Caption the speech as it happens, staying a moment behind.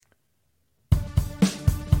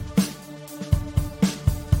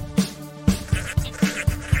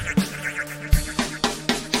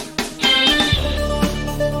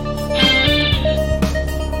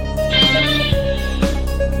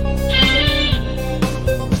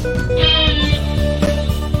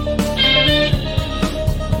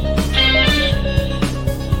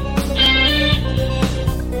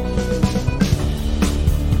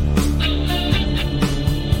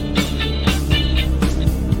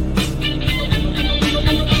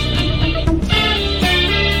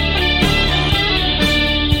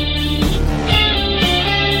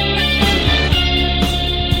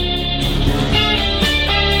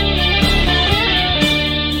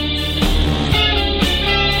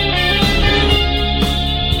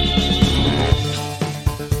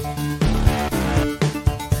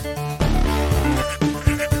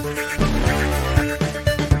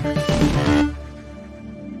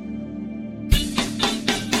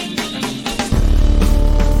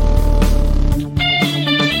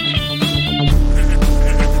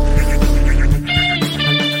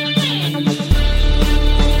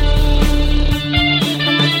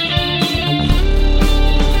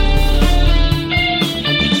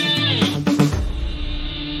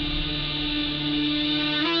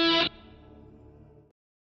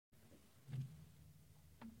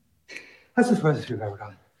That's the furthest we've ever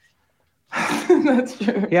gone. That's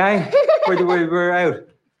true. Yang, we're out.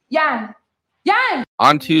 Yang! Yang!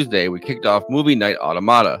 On Tuesday, we kicked off Movie Night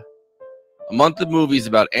Automata, a month of movies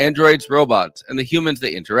about androids, robots, and the humans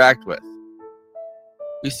they interact with.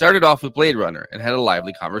 We started off with Blade Runner and had a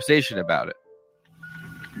lively conversation about it.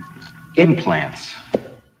 Implants.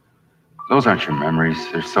 Those aren't your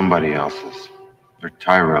memories. They're somebody else's. They're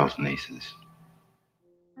Tyrell's nieces.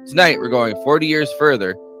 Tonight, we're going 40 years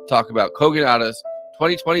further to talk about Kogonada's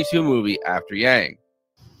 2022 movie After Yang.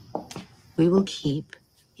 We will keep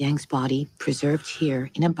Yang's body preserved here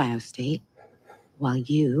in a biostate while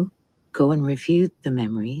you go and review the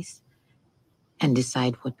memories and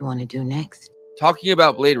decide what you want to do next. Talking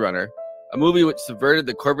about Blade Runner, a movie which subverted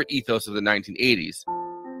the corporate ethos of the 1980s,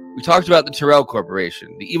 we talked about the Tyrell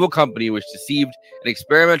Corporation, the evil company which deceived and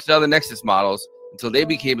experimented on the Nexus models until they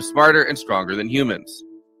became smarter and stronger than humans.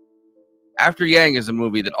 After Yang is a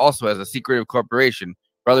movie that also has a secretive corporation,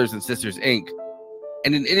 Brothers and Sisters Inc.,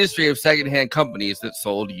 and an industry of secondhand companies that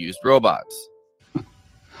sold used robots.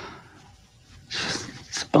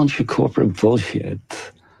 It's a bunch of corporate bullshit.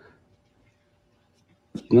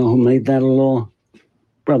 You know who made that law?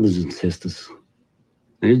 Brothers and sisters.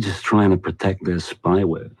 They're just trying to protect their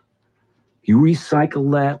spyware. You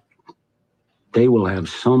recycle that, they will have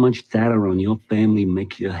so much data on your family,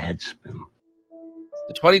 make your head spin.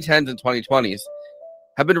 The 2010s and 2020s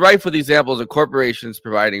have been rife with examples of corporations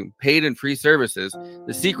providing paid and free services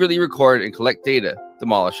that secretly record and collect data,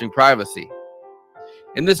 demolishing privacy.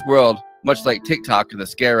 In this world, much like TikTok and the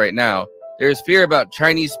scare right now, there is fear about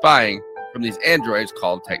Chinese spying from these androids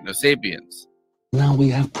called technosapiens. Now we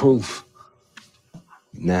have proof.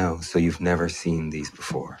 Now, so you've never seen these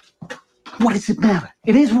before. What does it matter?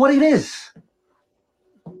 It is what it is.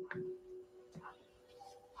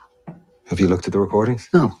 Have you looked at the recordings?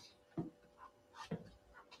 No.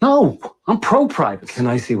 No, I'm pro-privacy. Can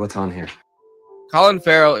I see what's on here? Colin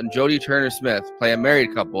Farrell and Jodie Turner-Smith play a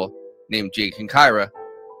married couple named Jake and Kyra,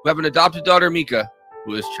 who have an adopted daughter, Mika,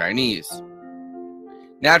 who is Chinese.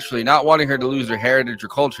 Naturally, not wanting her to lose her heritage or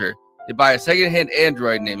culture, they buy a second-hand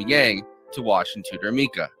android named Yang to watch and tutor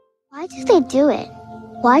Mika. Why do they do it?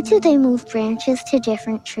 Why do they move branches to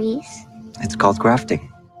different trees? It's called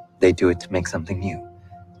grafting. They do it to make something new.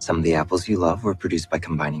 Some of the apples you love were produced by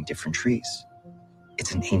combining different trees.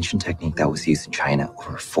 It's an ancient technique that was used in China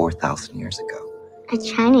over 4,000 years ago. A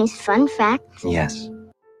Chinese fun fact? Yes.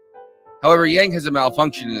 However, Yang has a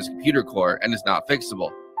malfunction in his computer core and is not fixable,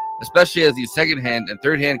 especially as these second-hand and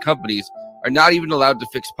third-hand companies are not even allowed to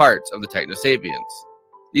fix parts of the technosapiens.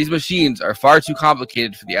 These machines are far too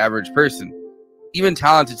complicated for the average person, even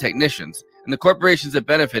talented technicians, and the corporations have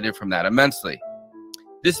benefited from that immensely.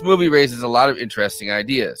 This movie raises a lot of interesting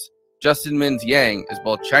ideas. Justin Min's Yang is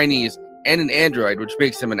both Chinese and an android, which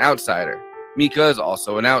makes him an outsider. Mika is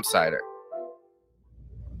also an outsider.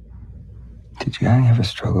 Did Yang ever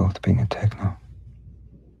struggle with being a techno?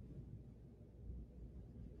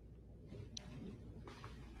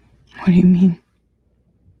 What do you mean?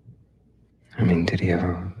 I mean, did he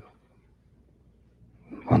ever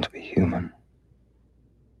want to be human?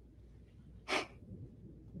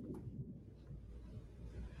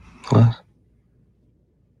 What?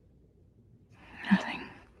 Nothing.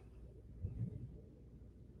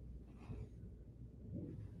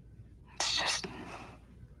 It's just,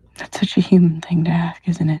 that's such a human thing to ask,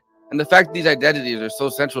 isn't it? And the fact that these identities are so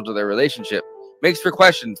central to their relationship makes for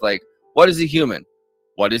questions like, what is a human?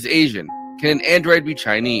 What is Asian? Can an android be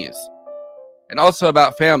Chinese? And also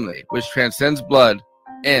about family, which transcends blood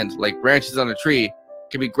and, like branches on a tree,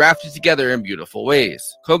 can be grafted together in beautiful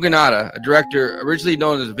ways. Kogonada, a director originally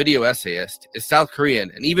known as a video essayist, is South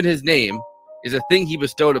Korean, and even his name is a thing he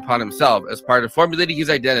bestowed upon himself as part of formulating his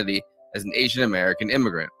identity as an Asian American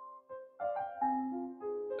immigrant.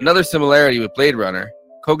 Another similarity with Blade Runner,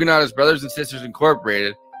 Kogonada's Brothers and Sisters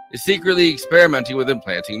Incorporated is secretly experimenting with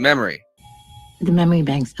implanting memory. The memory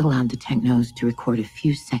banks allowed the technos to record a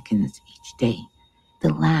few seconds each day.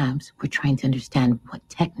 The labs were trying to understand what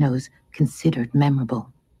technos considered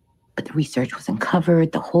memorable. But the research was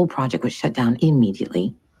uncovered. The whole project was shut down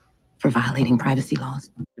immediately for violating privacy laws.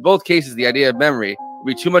 In both cases, the idea of memory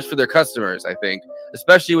would be too much for their customers, I think,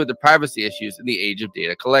 especially with the privacy issues in the age of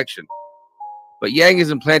data collection. But Yang has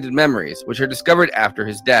implanted memories, which are discovered after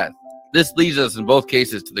his death. This leads us in both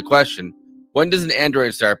cases to the question, when does an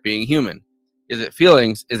android start being human? Is it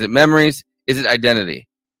feelings? Is it memories? Is it identity?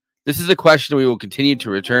 This is a question we will continue to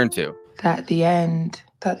return to. That the end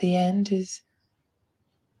is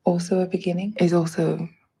also a beginning, is also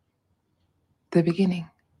the beginning.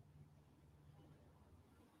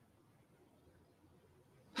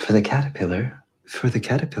 For the caterpillar,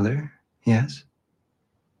 Yes?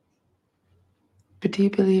 But do you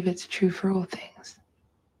believe it's true for all things?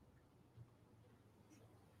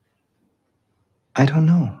 I don't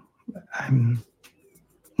know. I'm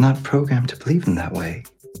not programmed to believe in that way.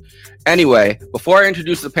 Anyway, before I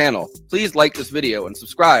introduce the panel, please like this video and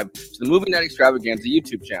subscribe to the Movie Night Extravaganza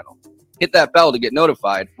YouTube channel. Hit that bell to get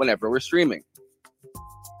notified whenever we're streaming.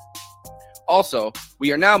 Also,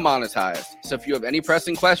 we are now monetized, so if you have any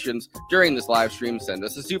pressing questions during this live stream, send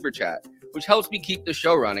us a super chat, which helps me keep the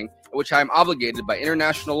show running, and which I am obligated by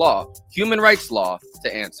international law, human rights law,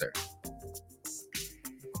 to answer.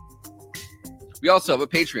 We also have a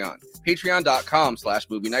Patreon,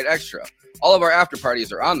 patreon.com/Movie Night Extra. All of our after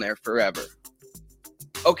parties are on there forever.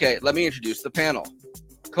 Okay, let me introduce the panel.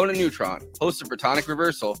 Conan Neutron, host of Protonic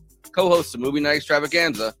Reversal, co-host of Movie Night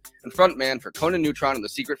Extravaganza, and frontman for Conan Neutron and the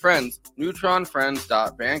Secret Friends,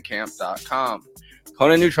 neutronfriends.bandcamp.com.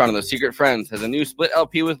 Conan Neutron and the Secret Friends has a new split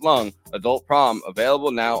LP with Lung, Adult Prom, available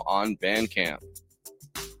now on Bandcamp.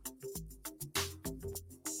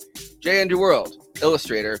 J. Andrew World,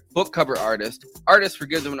 illustrator, book cover artist, artist for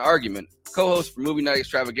Gives Them an Argument, co-host for Movie Night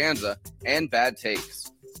Extravaganza, and Bad Takes.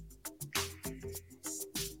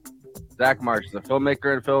 Zach Marsh is a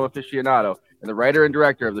filmmaker and film aficionado, and the writer and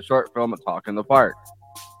director of the short film A Talk in the Park.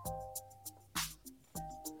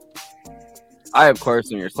 I, of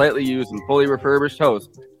course, am your slightly used and fully refurbished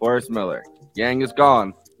host, Forrest Miller. Yang is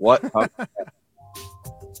gone. What?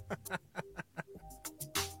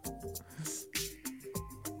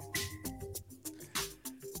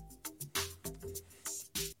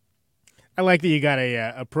 I like that you got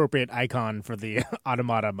a appropriate icon for the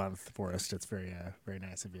Automata month, Forrest. It's very very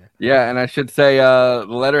nice of you. Yeah, and I should say the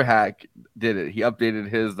letter hack did it. He updated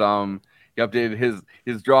his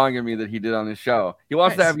drawing of me that he did on his show. He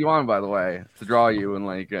wants to have you on, by the way, to draw you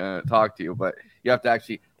and talk to you, but you have to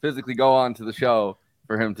actually physically go on to the show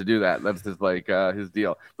for him to do that. That's just his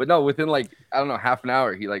deal. But no, within I don't know, half an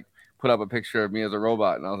hour, he put up a picture of me as a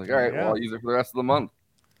robot, and I was like, all right, well, I'll use it for the rest of the month.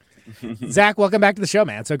 Zach, welcome back to the show,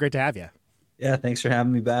 man. So great to have you. Yeah, thanks for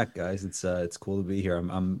having me back, guys. It's cool to be here.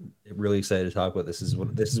 I'm really excited to talk about this.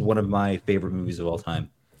 This is one of my favorite movies of all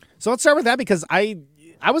time. So let's start with that, because I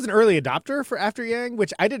was an early adopter for After Yang,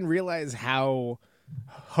 which I didn't realize how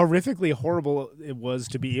horrifically horrible it was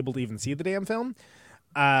to be able to even see the damn film.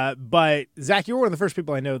 But Zach, you were one of the first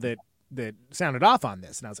people I know that sounded off on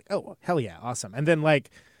this, and I was like, oh hell yeah, awesome. And then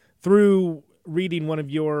through reading one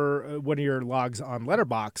of your logs on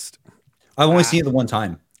Letterboxd, I've only seen it the one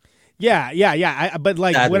time. Yeah. But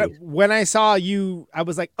when I saw you, I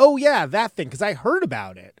was like, oh yeah, that thing, because I heard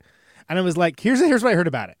about it, and I was like, here's what I heard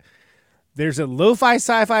about it. There's a lo-fi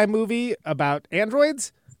sci-fi movie about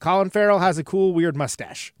androids. Colin Farrell has a cool weird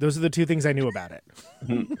mustache. Those are the two things I knew about it.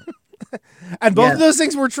 And both of those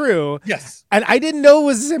things were true. Yes. And I didn't know it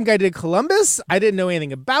was the same guy who did Columbus. I didn't know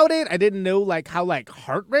anything about it. I didn't know how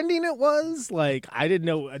heart-rending it was. I didn't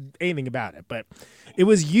know anything about it. But it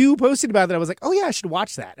was you posted about that. I was like, oh yeah, I should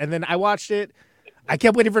watch that. And then I watched it. I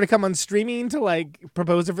kept waiting for it to come on streaming to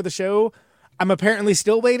propose it for the show. I'm apparently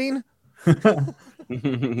still waiting.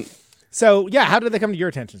 So yeah, how did they come to your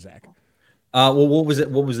attention, Zach? Well, what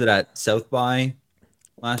was it at South by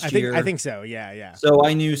last year? I think so. Yeah. So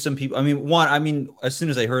I knew some people. As soon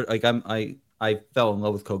as I heard, I fell in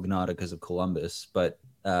love with Kogonada because of Columbus. But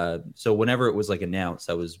so whenever it was announced,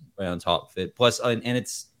 I was right on top of it. Plus, and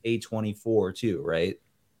it's A24 too, right?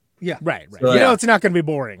 Yeah, right. So, it's not going to be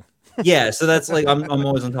boring. Yeah, so that's I'm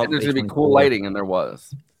always on top. And there's gonna be cool lighting, and there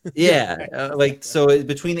was. Yeah, so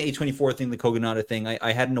between the A24 thing, the Kogonada thing,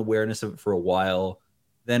 I had an awareness of it for a while.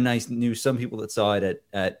 Then I knew some people that saw it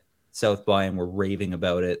at South by and were raving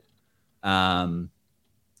about it. And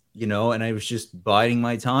I was just biding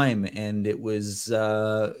my time. And it was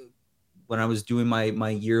when I was doing my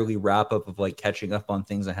yearly wrap up of catching up on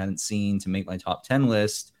things I hadn't seen to make my top 10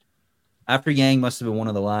 list. After Yang must have been one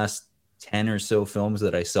of the last 10 or so films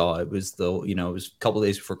that I saw. It was it was a couple of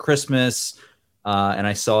days before Christmas. And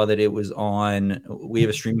I saw that it was on, we have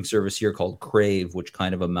a streaming service here called Crave, which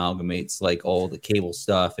kind of amalgamates all the cable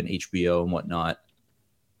stuff and HBO and whatnot.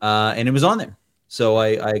 And it was on there. So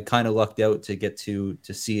I kind of lucked out to get to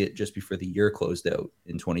see it just before the year closed out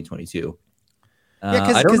in 2022.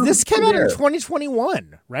 Yeah, because this came out in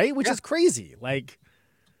 2021, right? Which is crazy. I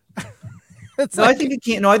think it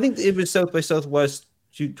can't. No, I think it was South by Southwest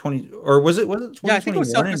 2020, or was it 2021? Yeah, I think it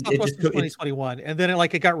was South by Southwest in 2021, and then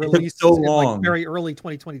it got released so long. Very early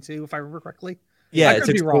 2022, if I remember correctly. Yeah, it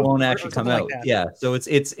took so long to actually come out. Yeah, so it's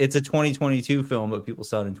a 2022 film, but people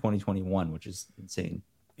saw it in 2021, which is insane.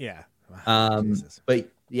 Yeah. But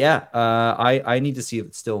yeah, I need to see if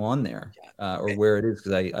it's still on there or where it is,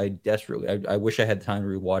 because I desperately I wish I had time to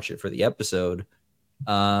rewatch it for the episode.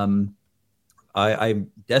 I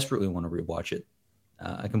desperately want to rewatch it.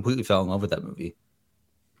 I completely fell in love with that movie.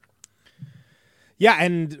 Yeah,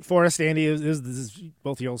 and Forrest, Andy, this is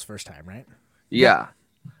both y'all's first time, right? Yeah.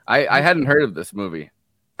 I hadn't heard of this movie.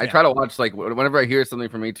 I try to watch, like, whenever I hear something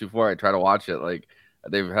from A24, I try to watch it. Like,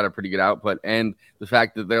 they've had a pretty good output, and the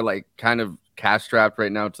fact that they're like kind of cash strapped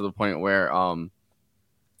right now to the point where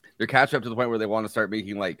they're cash strapped to the point where they want to start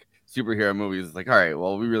making like superhero movies. It's like, all right,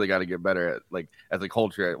 well, we really got to get better at, like, as a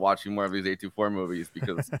culture, at watching more of these A24 movies,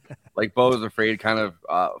 because like Beau is Afraid kind of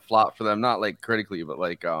flopped for them, not like critically, but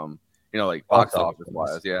like like box office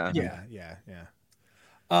wise. Yeah.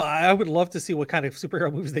 I would love to see what kind of superhero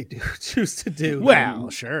movies they do choose to do. Well,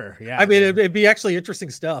 sure. Yeah. I mean, it'd be actually interesting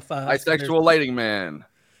stuff. Bisexual lighting man.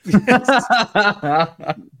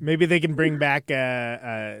 Maybe they can bring back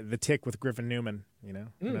the Tick with Griffin Newman.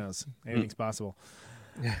 Who knows? Anything's possible.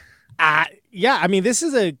 Yeah. I mean, this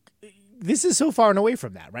is so far and away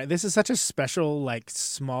from that, right? This is such a special, like,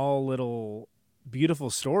 small little beautiful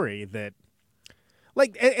story that,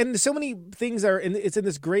 like, and so many things it's in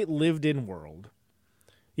this great lived-in world.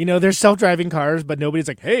 There's self-driving cars, but nobody's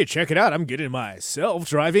like, hey, check it out, I'm getting my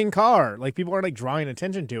self-driving car. Like, people aren't like drawing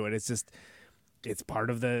attention to it. It's just, it's part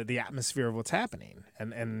of the atmosphere of what's happening.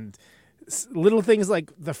 And little things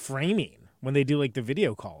like the framing when they do like the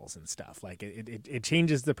video calls and stuff, like it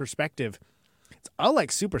changes the perspective. It's all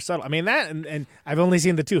like super subtle. I mean, that, and I've only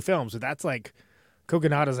seen the 2 films, but that's like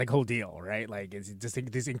Kogonada's like whole deal, right? Like, it's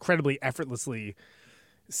just this incredibly effortlessly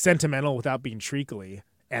sentimental without being treacly.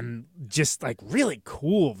 And just like really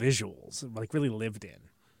cool visuals, like really lived in.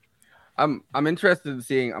 I'm interested in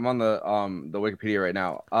seeing. I'm on the Wikipedia right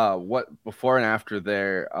now. What before and after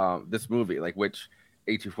this movie, like which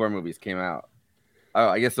A24 movies came out? Oh,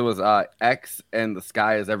 I guess it was X and The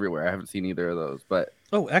Sky Is Everywhere. I haven't seen either of those, but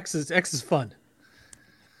X is fun.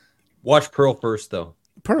 Watch Pearl first, though.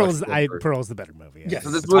 Pearl's the better movie. Yes.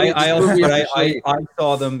 So this movie, I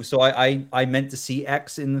saw them. So I meant to see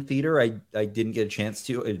X in the theater. I didn't get a chance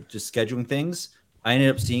to, just scheduling things. I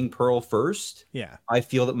ended up seeing Pearl first. Yeah. I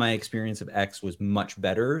feel that my experience of X was much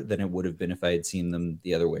better than it would have been if I had seen them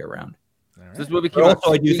the other way around. Right. This movie came out.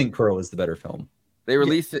 Also, I do think Pearl is the better film. They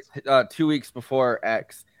released it 2 weeks before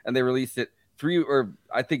X, and they released it 3 or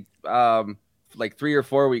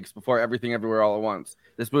 4 weeks before Everything Everywhere All at Once.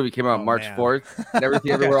 This movie came out March 4th, and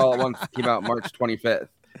Everything Everywhere All at Once came out March 25th.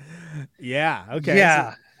 Yeah. Okay.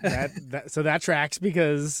 Yeah. So that tracks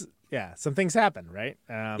because some things happen, right?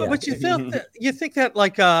 But you think that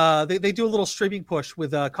like they do a little streaming push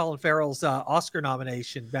with Colin Farrell's Oscar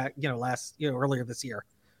nomination back earlier this year.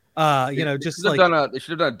 They should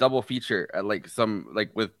have done a double feature at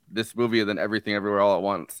with this movie and then Everything Everywhere All at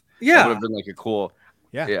Once. Yeah, that would have been like a cool.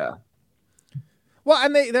 Yeah. Well,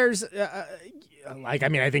 and there's I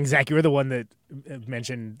think Zach, you were the one that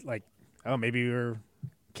mentioned like, oh, maybe we were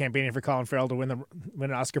campaigning for Colin Farrell to win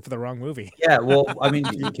an Oscar for the wrong movie. Yeah, well, I mean,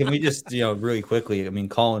 can we just really quickly? I mean,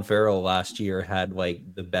 Colin Farrell last year had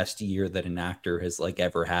like the best year that an actor has like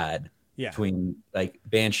ever had. Yeah. Between like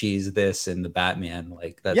Banshees, this and the Batman,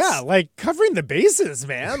 like that's like covering the bases,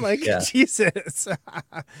 man. Like Jesus.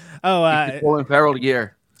 Colin Farrell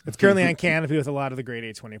year. It's currently on Canopy with a lot of the great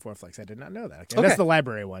A24 flicks. I did not know that. Okay. That's the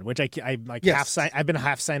library one, which I've been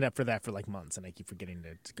half signed up for that for like months, and I keep forgetting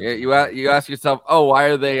to go. Yeah, you ask yourself, oh, why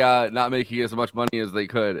are they not making as much money as they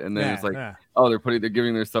could? And then it's like, oh, they're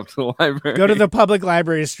giving their stuff to the library. Go to the public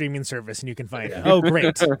library streaming service, and you can find it. Oh,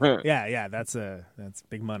 great. Yeah, that's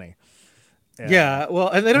big money. Yeah, well,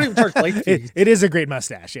 and they don't even charge late fees. It is a great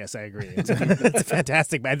mustache. Yes, I agree. It's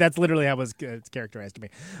fantastic. That's literally how it's characterized to me.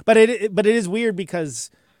 But it is weird because.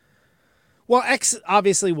 Well, X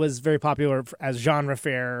obviously was very popular as genre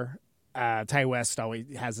fare. Ty West always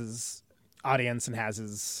has his audience and has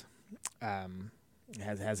his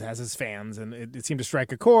has his fans, and it seemed to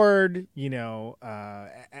strike a chord,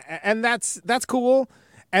 and that's cool.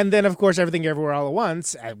 And then, of course, Everything Everywhere All at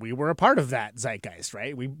Once, we were a part of that zeitgeist,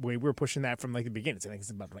 right? We were pushing that from like the beginning. I think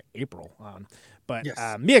it's about like April.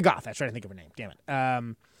 Mia Goth, I was trying to think of her name. Damn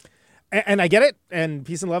it. And I get it, and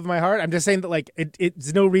peace and love in my heart. I'm just saying that like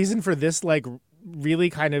it's no reason for this like really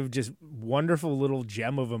kind of just wonderful little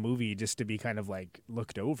gem of a movie just to be kind of like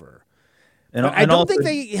looked over. And I don't think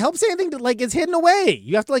they help say anything to like it's hidden away.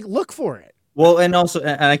 You have to like look for it. Well, and also,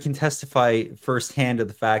 and I can testify firsthand to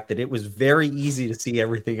the fact that it was very easy to see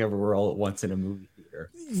Everything Everywhere All at Once in a movie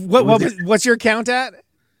theater. What's your count at?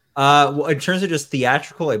 Well, in terms of just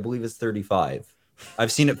theatrical, I believe it's 35.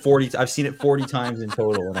 I've seen it 40 times in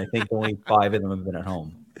total, and I think only 5 of them have been at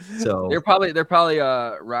home. So they're probably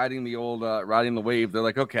riding the wave. They're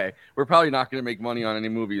like, okay, we're probably not going to make money on any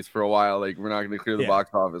movies for a while. Like, we're not going to clear the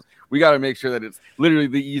box office. We got to make sure that it's literally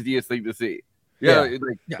the easiest thing to see. Yeah. You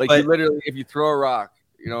But- you literally, if you throw a rock,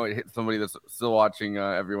 it hits somebody that's still watching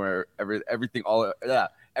everything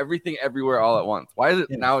everywhere all at once. Why is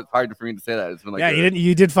it now? It's hard for me to say that. It's been like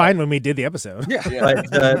you did fine when we did the episode.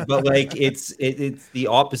 Yeah. But like it's the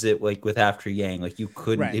opposite. Like with After Yang, like you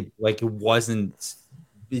couldn't. Right. It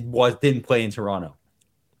didn't play in Toronto.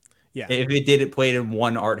 Yeah. If it did, it played in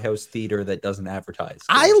one art house theater that doesn't advertise.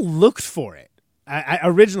 I looked for it. I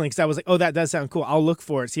originally, because I was like, oh, that does sound cool. I'll look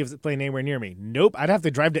for it, see if it's playing anywhere near me. Nope. I'd have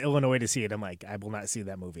to drive to Illinois to see it. I'm like, I will not see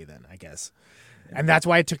that movie then, I guess. And that's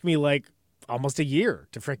why it took me like almost a year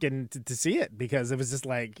to freaking to see it, because it was just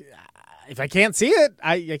like, if I can't see it,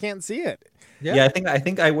 I can't see it. Yeah, I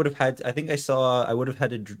think I would have had. I would have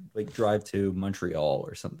had to like drive to Montreal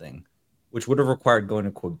or something, which would have required going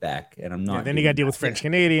to Quebec, and I'm not. Yeah, then you got to deal with French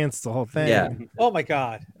Canadians. It's the whole thing. Yeah. Oh my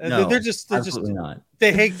God. No, they're just absolutely not.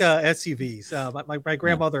 They hate SUVs. My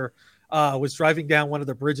grandmother was driving down one of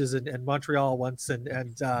the bridges in Montreal once,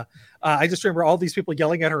 and I just remember all these people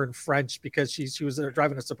yelling at her in French because she was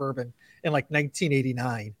driving a Suburban in like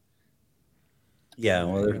 1989. Yeah,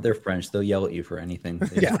 well, they're French. They'll yell at you for anything.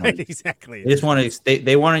 Right, exactly. They just want to.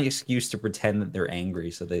 They want an excuse to pretend that they're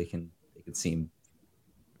angry, so they can seem.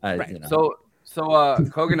 Right. So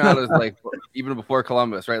Kogonada is like even before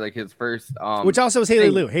Columbus, right? Like his first. Which also was Haley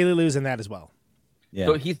Liu. Haley Liu's in that as well. Yeah.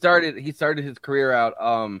 So he started his career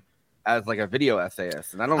out as like a video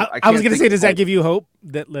essayist, and I was going to say, does that give you hope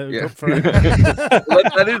that hope for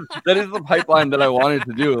that is the pipeline that I wanted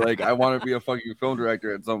to do. Like, I want to be a fucking film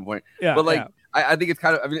director at some point. Yeah, but like, I think it's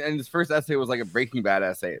kind of. I mean, and his first essay was like a Breaking Bad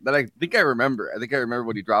essay that I think I remember. I think I remember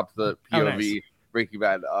when he dropped the POV Breaking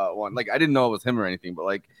Bad one. Like, I didn't know it was him or anything, but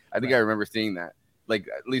like, I think I remember seeing that. Like,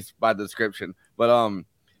 at least by the description. But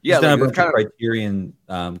yeah, like, it's kind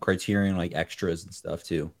of Criterion like extras and stuff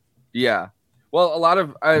too. Yeah. Well, a lot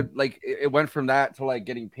of it went from that to like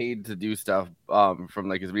getting paid to do stuff from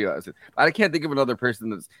like his video. I can't think of another person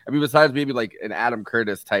that's. I mean, besides maybe like an Adam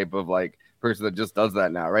Curtis type of like person that just does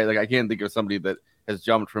that now, right? Like, I can't think of somebody that has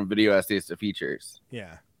jumped from video essays to features.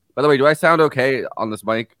 Yeah. By the way, do I sound okay on this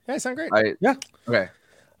mic? Yeah, I sound great. Yeah. Okay.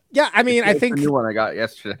 Yeah, I mean, I think the new one I got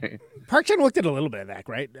yesterday. Park Chan looked at a little bit of that,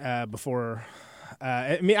 right? Before,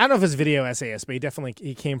 I mean, I don't know if it's video essayist, but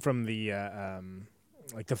he came from the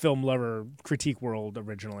like the film lover critique world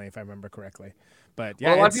originally, if I remember correctly. But yeah,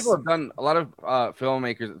 well, a lot of people have done. A lot of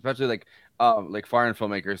filmmakers, especially like foreign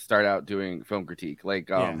filmmakers, start out doing film critique.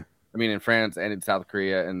 Like, I mean, in France and in South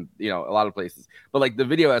Korea, and a lot of places. But like the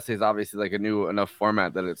video essay is obviously like a new enough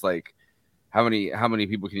format that it's like, how many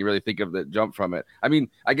people can you really think of that jump from it? I mean,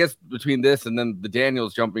 I guess between this and then the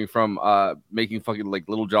Daniels jumping from making fucking like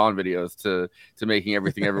Little John videos to making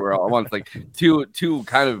everything everywhere all at once, like two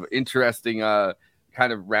kind of interesting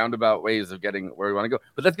kind of roundabout ways of getting where we want to go.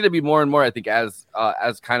 But that's going to be more and more, I think, as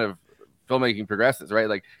kind of filmmaking progresses, right?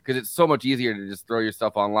 Like, because it's so much easier to just throw your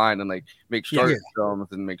stuff online and like make short films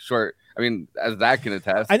and make short. I mean, as that can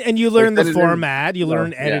attest. And you learn the format, you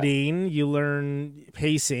learn editing, you learn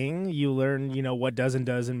pacing, you learn what does and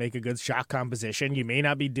doesn't make a good shot composition. You may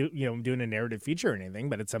not be doing a narrative feature or anything,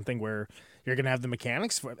 but it's something where you're going to have the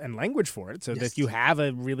mechanics and language for it, so that you have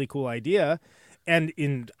a really cool idea.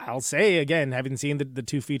 And I'll say again, having seen the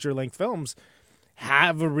two feature length films,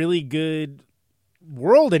 have a really good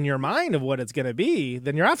world in your mind of what it's going to be,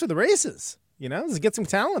 then you're off to the races. Just get some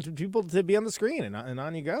talented people to be on the screen, and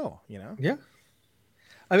on you go. Yeah.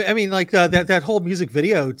 I mean, like that whole music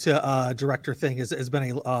video to director thing has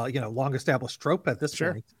been a long established trope at this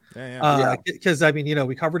point. Yeah. Because I mean,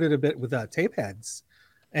 we covered it a bit with tape heads,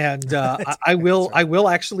 and I will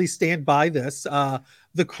actually stand by this.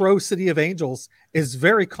 The Crow City of Angels is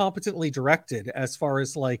very competently directed as far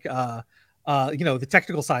as like the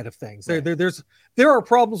technical side of things. Right. There are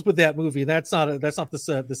problems with that movie. That's not this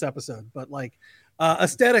episode, but like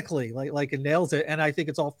aesthetically, like it nails it. And I think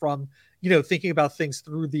it's all from thinking about things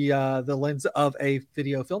through the lens of a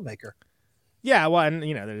video filmmaker. Yeah, well, and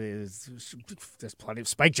there's plenty of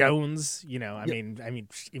Spike Jonze. I mean,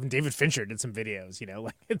 even David Fincher did some videos.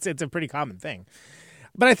 Like it's a pretty common thing.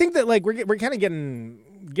 But I think that like we're kind of getting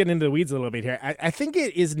into the weeds a little bit here. I think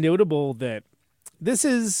it is notable that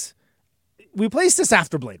we placed this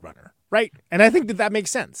after Blade Runner, right? And I think that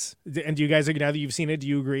makes sense. And do you guys, now that you've seen it, do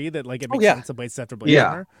you agree that like it makes sense to place after Blade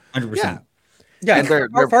Runner? 100%. Yeah, and they're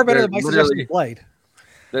far better than my suggestion of Blade.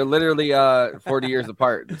 They're literally 40 years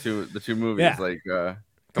apart. The two movies,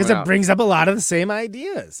 because it brings up a lot of the same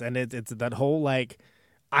ideas, and it's that whole like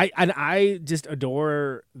I just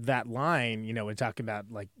adore that line, when talking about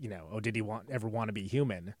like, oh, did he ever want to be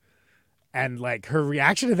human? And like her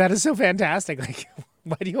reaction to that is so fantastic. Like,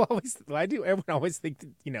 why do everyone always think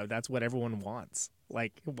that, that's what everyone wants?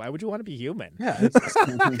 Like, why would you want to be human? Yeah, it's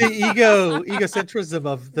the egocentrism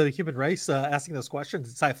of the human race asking those questions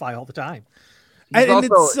in sci-fi all the time. And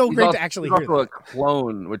it's so great to actually hear also that. a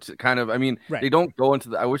clone, which kind of, Right. they don't go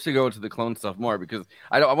into I wish they go into the clone stuff more, because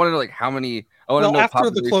I want to know like how many. I want to Well, know after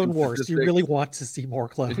the population Clone Wars, you statistics. really want to see more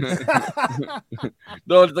clones.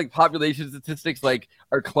 No, it's like population statistics. Like,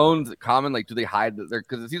 are clones common? Like, do they hide that they're?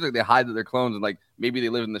 Because it seems like they hide that they're clones, and like maybe they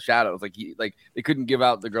live in the shadows. Like they couldn't give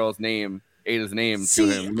out the girl's name, Ada's name, to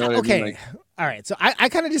him. You know what okay, I mean? Like, all right. So I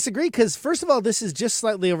kind of disagree, because first of all, this is just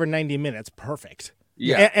slightly over 90 minutes. Perfect.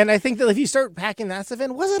 yeah. And I think that if you start packing that stuff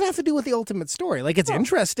in, what does it have to do with the ultimate story? Like, it's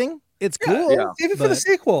interesting. It's cool. Yeah. Even for the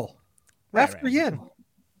sequel. Right, After right. Yin.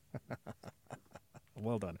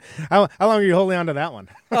 Well done. How long are you holding on to that one?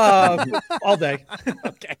 All day.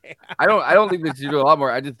 Okay. I don't think they should do a lot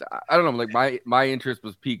more. I don't know. Like my interest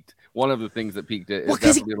was piqued. One of the things that piqued it is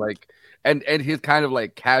definitely like, and his kind of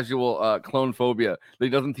like casual clone phobia that he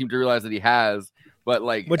doesn't seem to realize that he has. But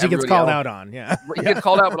like, which he gets called out on, yeah. He gets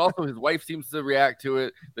called out, but also his wife seems to react to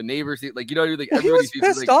it. The neighbors, like, Well, he everybody was seems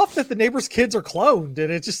pissed off that the neighbors' kids are cloned,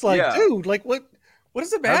 and it's just like, Yeah. dude, like what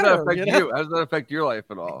does it How does matter? that affect you? How does that affect your life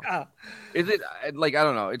at all? Yeah. Is it like, I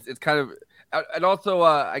don't know. It's kind of, and also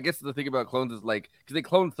I guess the thing about clones is like, because they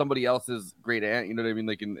cloned somebody else's great aunt, you know what I mean?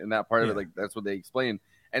 Like in that part of it, like that's what they explain,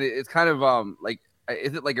 and it's kind of like,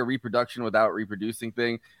 is it like a reproduction without reproducing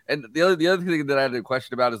thing? And the other thing that I had a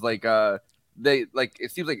question about is like they like,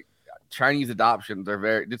 it seems like Chinese adoptions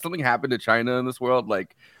are did something happen to China in this world?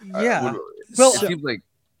 Like, Yeah. Well, it seems like,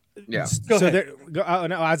 yeah. Go ahead. no,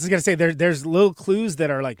 I was just gonna say there's little clues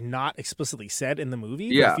that are like not explicitly said in the movie.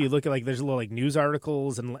 But Yeah. if you look at like, there's little like news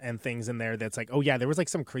articles and things in there that's like, oh yeah, there was like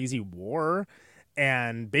some crazy war,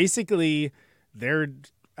 and basically their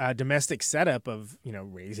domestic setup of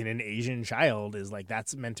raising an Asian child is like,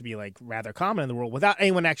 that's meant to be like rather common in the world, without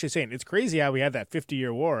anyone actually saying it's crazy how we had that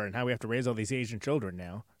 50-year war and how we have to raise all these Asian children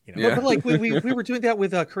now. But like when we were doing that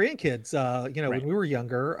with Korean kids, Right. when we were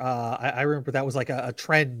younger, I remember that was like a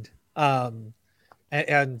trend, and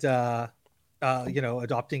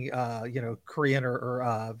adopting Korean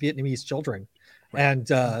or Vietnamese children, Right. and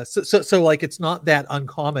so like it's not that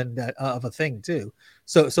uncommon of a thing too.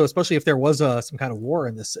 So especially if there was some kind of war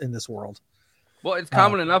in this world. Well, it's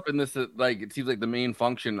common enough in this that, like, it seems like the main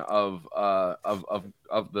function of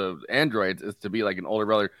the androids is to be like an older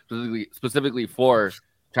brother, specifically for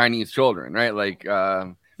Chinese children, right? Like,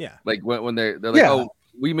 Yeah. like when they're like, Yeah. oh,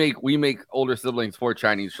 we make older siblings for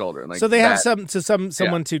Chinese children, like, so they have that.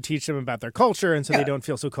 someone to teach them about their culture, and so they don't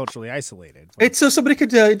feel so culturally isolated. It's so somebody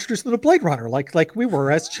could introduce them to Blade Runner, like we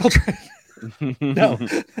were as children. No.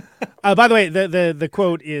 By the way, the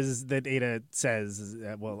quote is that Ada says,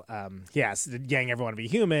 he asks, did Yang ever want to be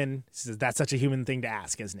human? She says, that's such a human thing to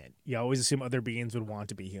ask, isn't it? You always assume other beings would want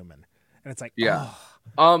to be human. And it's like, Yeah.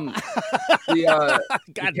 oh. The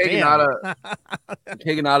God Kogonada,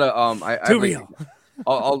 I Too like, real.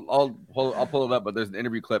 I'll pull it up, but there's an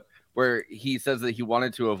interview clip where he says that he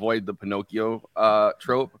wanted to avoid the Pinocchio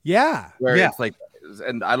trope. Yeah. Where it's like,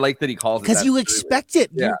 and I like that he calls it Because that. you expect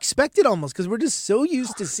it. Yeah. You expect it almost, because we're just so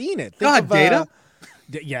used to seeing it. Data?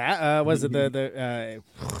 Was it the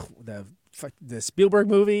Spielberg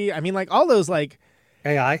movie? I mean, like all those like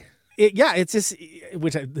AI. It's just,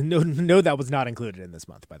 which I no, that was not included in this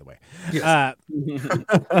month, by the way. Yes.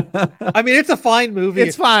 I mean, it's a fine movie.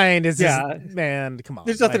 It's fine. It's just, man, come on.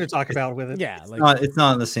 There's nothing to talk about with it. Yeah, It's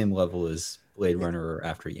not on the same level as Blade Runner or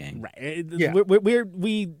After Yang. Right. Yeah.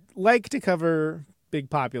 We like to cover big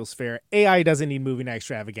populous fare. AI doesn't need movie night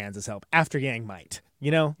extravaganza's help. After Yang might.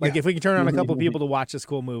 If we can turn on a couple people to watch this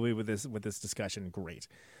cool movie with this discussion, great.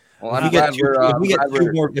 Well,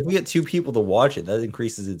 if we get two people to watch it, that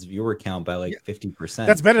increases its viewer count by like 50%.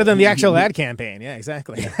 That's better than the actual ad campaign. Yeah,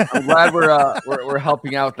 exactly. I'm glad we're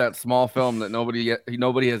helping out that small film that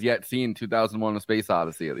nobody has yet seen, 2001: A Space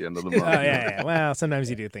Odyssey, at the end of the month. Oh yeah. Well, sometimes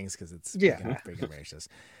you do things because it's big and gracious.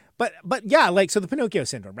 But yeah, like, so the Pinocchio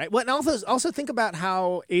syndrome, right? Well, and also think about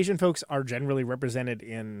how Asian folks are generally represented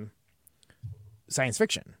in science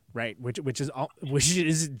fiction, right? Which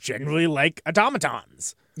is generally like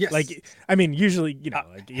automatons. Yes. Like, I mean, usually,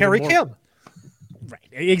 like Harry Kim. Right.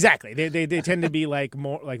 Exactly. They tend to be like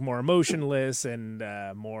more emotionless and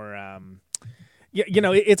more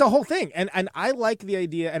it's a whole thing. And I like the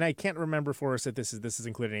idea, and I can't remember, Forrest, that this is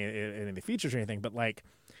included in the features or anything, but like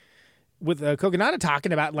with Kogonada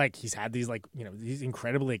talking about, like, he's had these, like, these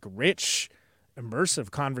incredibly, like, rich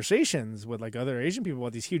immersive conversations with like other Asian people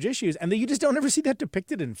about these huge issues, and that you just don't ever see that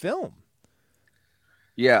depicted in film.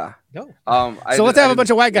 Yeah. No. So let's have a bunch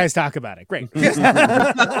of white guys talk about it. Great.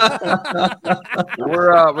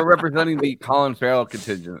 We're representing the Colin Farrell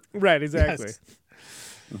contingent. Right. Exactly.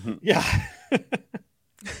 Yes. Yeah.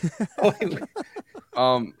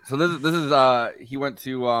 So this is he went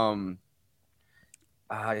to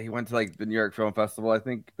like the New York Film Festival, I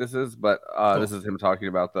think this is, but this is him talking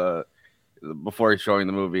about before he's showing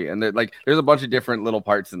the movie, and there's a bunch of different little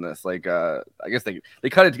parts in this. Like I guess they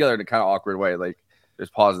cut it together in a kind of awkward way. Like there's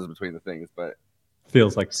pauses between the things, but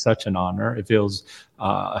feels like such an honor. It feels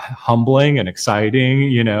humbling and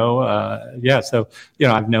exciting, So,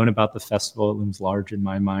 I've known about the festival. It looms large in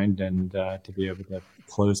my mind, and to be able to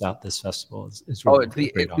close out this festival is really it's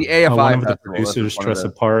the AFI one of the festival. producers, Tressa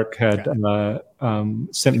Park, had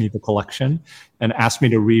sent me the collection and asked me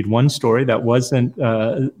to read one story that wasn't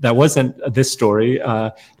this story,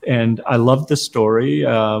 and I loved the story.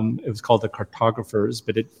 It was called The Cartographers,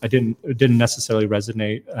 but it didn't necessarily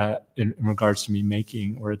resonate in regards to me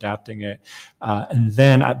making or adapting it.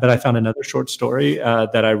 But I found another short story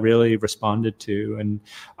that I really responded to, and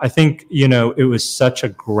I think it was such a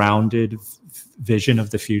grounded vision of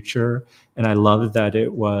the future, and I love that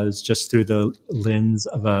it was just through the lens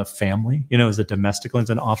of a family, as a domestic lens.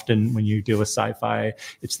 And often when you deal with sci-fi,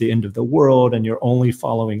 it's the end of the world and you're only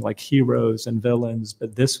following like heroes and villains,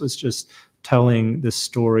 but this was just telling this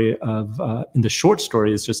story of in the short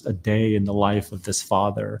story is just a day in the life of this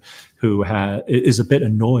father who is a bit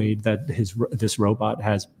annoyed that this robot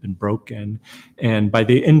has been broken, and by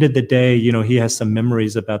the end of the day, he has some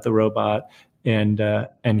memories about the robot, and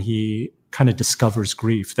he kind of discovers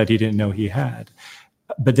grief that he didn't know he had.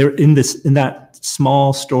 But there, in that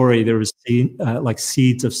small story, there was like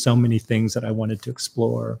seeds of so many things that I wanted to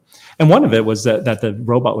explore. And one of it was that the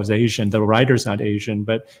robot was Asian. The writer's not Asian,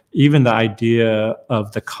 but even the idea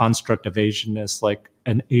of the construct of Asianness, like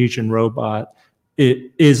an Asian robot,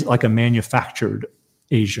 it is like a manufactured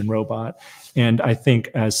Asian robot. And I think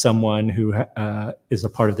as someone who is a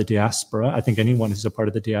part of the diaspora, I think anyone who's a part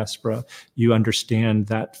of the diaspora, you understand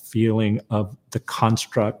that feeling of the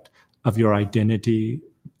construct of your identity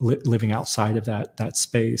living outside of that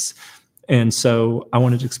space. And so I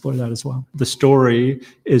wanted to explore that as well. The story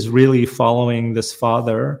is really following this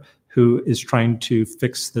father who is trying to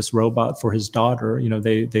fix this robot for his daughter.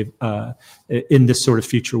 They've in this sort of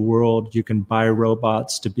future world, you can buy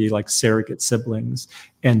robots to be like surrogate siblings.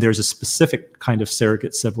 And there's a specific kind of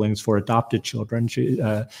surrogate siblings for adopted children.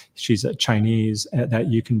 She's a Chinese, that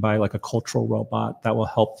you can buy like a cultural robot that will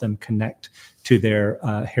help them connect to their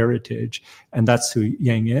heritage. And that's who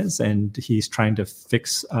Yang is. And he's trying to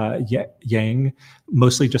fix Yang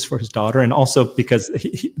mostly just for his daughter. And also because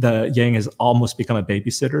the Yang has almost become a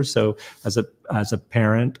babysitter. So as a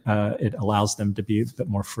parent, it allows them to be a bit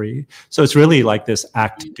more free. So it's really like this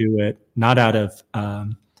act to do it, not out of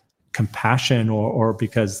compassion or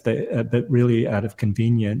because but really out of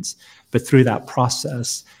convenience. But through that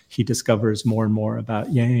process, he discovers more and more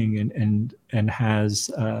about Yang and has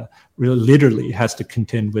really literally has to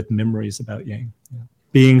contend with memories about Yang. Yeah.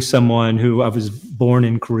 Being someone who I was born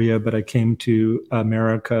in Korea, but I came to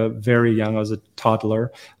America very young. I was a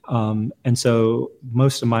toddler. And so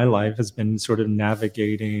most of my life has been sort of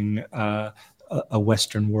navigating a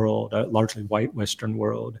Western world, a largely white Western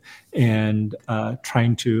world, and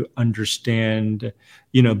trying to understand,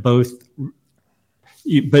 both.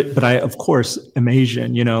 But I, of course, am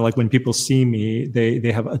Asian. Like when people see me,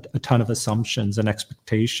 they have a ton of assumptions and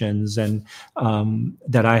expectations, and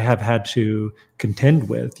that I have had to contend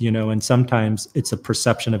with. And sometimes it's a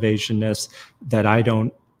perception of Asianness that I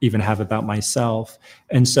don't even have about myself.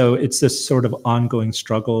 And so it's this sort of ongoing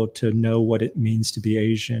struggle to know what it means to be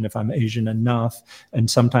Asian, if I'm Asian enough. And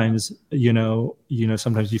sometimes,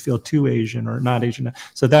 sometimes you feel too Asian or not Asian.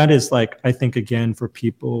 So that is like, I think, again, for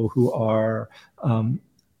people who are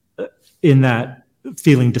in that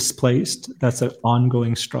feeling displaced, that's an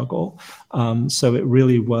ongoing struggle. So it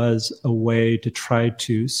really was a way to try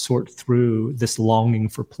to sort through this longing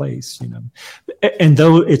for place, And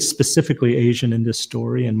though it's specifically Asian in this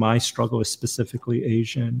story, and my struggle is specifically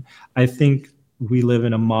Asian, I think we live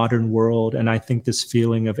in a modern world, and I think this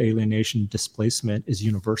feeling of alienation, displacement is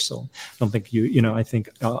universal. I don't think I think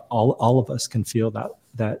all of us can feel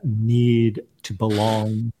that need to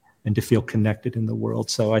belong and to feel connected in the world.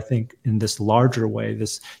 So I think in this larger way,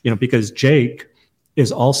 because Jake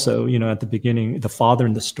is also, at the beginning, the father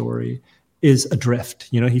in the story is adrift.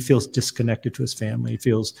 He feels disconnected to his family. He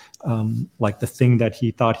feels like the thing that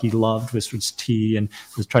he thought he loved, which was tea, and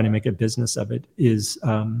was trying to make a business of it, is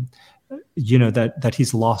that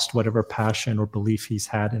he's lost whatever passion or belief he's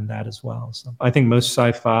had in that as well. So I think most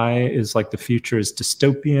sci-fi is like the future is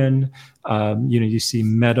dystopian. You see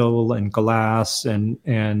metal and glass, and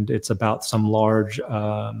it's about some large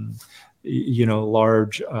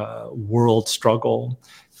world struggle.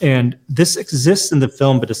 And this exists in the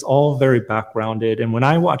film, but it's all very backgrounded. And when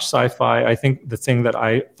I watch sci-fi, I think the thing that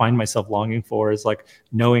I find myself longing for is like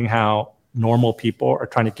knowing how normal people are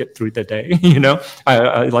trying to get through the day.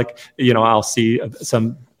 I'll see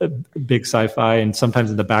some big sci-fi, and sometimes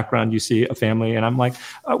in the background you see a family, and I'm like,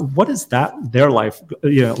 what is their life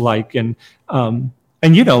like? And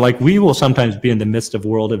like we will sometimes be in the midst of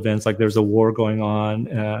world events, like there's a war going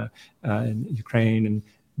on in Ukraine,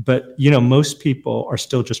 but most people are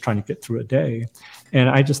still just trying to get through a day. And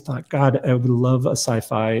I just thought, God, I would love a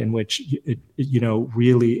sci-fi in which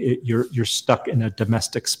you're stuck in a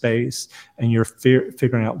domestic space and you're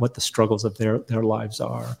figuring out what the struggles of their lives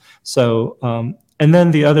are. So and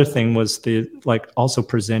then the other thing was also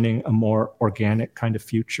presenting a more organic kind of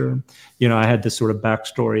future. I had this sort of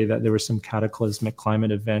backstory that there was some cataclysmic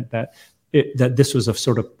climate event that this was a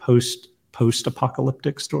sort of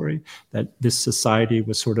post-apocalyptic story, that this society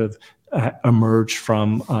was sort of emerged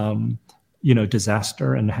from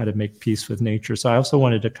disaster and had to make peace with nature. So I also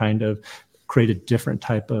wanted to kind of create a different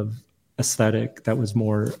type of aesthetic that was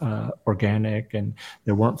more organic, and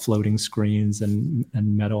there weren't floating screens and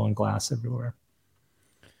metal and glass everywhere.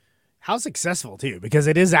 How successful too, because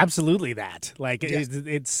it is absolutely that. Like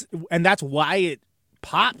it's and that's why it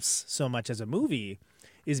pops so much as a movie,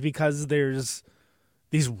 is because there's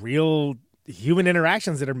these real human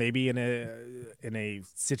interactions that are maybe in a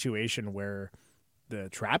situation where the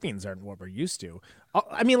trappings aren't what we're used to.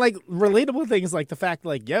 I mean, like relatable things like the fact,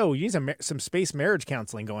 like, yo, you need some space marriage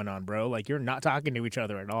counseling going on, bro. Like you're not talking to each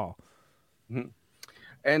other at all. Mm-hmm.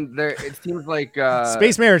 And it seems like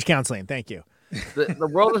space marriage counseling. Thank you. The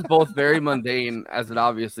world is both very mundane, as it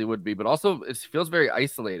obviously would be, but also it feels very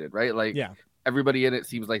isolated, right? Like everybody in it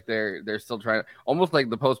seems like they're still trying, almost like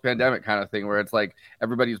the post-pandemic kind of thing, where it's like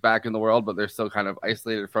everybody's back in the world, but they're still kind of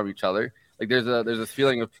isolated from each other. Like there's this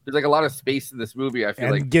feeling of there's like a lot of space in this movie. I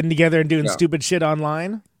feel like getting together and doing stupid shit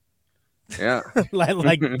online. Yeah,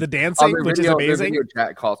 like the dancing, which is amazing. Video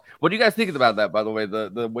chat calls. What do you guys think about that? By the way,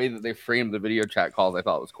 the way that they framed the video chat calls, I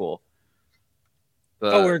thought was cool.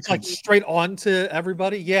 Where it's like straight on to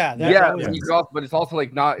everybody. Yeah, that was but it's also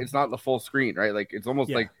like it's not the full screen, right? Like it's almost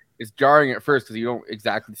like it's jarring at first because you don't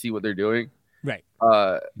exactly see what they're doing. Right.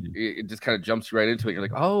 It just kind of jumps you right into it. You're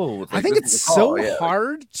like, oh, I think it's so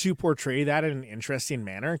hard to portray that in an interesting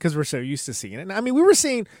manner because we're so used to seeing it. And, I mean, we were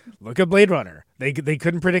seeing, look at Blade Runner. They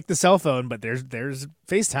couldn't predict the cell phone, but there's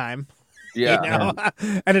FaceTime. Yeah,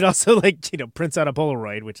 and it also prints out a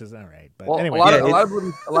Polaroid, which is all right. But anyway, a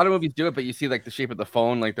lot of movies do it, but you see like the shape of the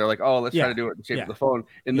phone, like they're like, oh, let's try to do it in the shape of the phone.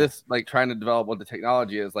 In this, like trying to develop what the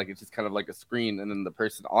technology is, like it's just kind of like a screen and then the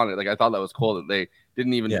person on it. Like I thought that was cool that they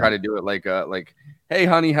didn't even try to do it like hey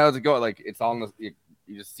honey, how's it going? Like it's on the you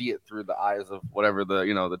just see it through the eyes of whatever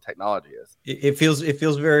the technology is. It feels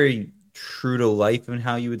very true to life in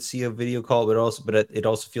how you would see a video call, but it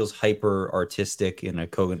also feels hyper artistic in a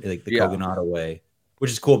Kogonada way,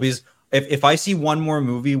 which is cool because if I see one more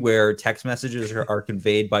movie where text messages are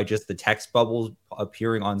conveyed by just the text bubbles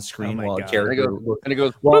appearing on screen while a character and it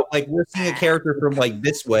goes well, like we're seeing a character from like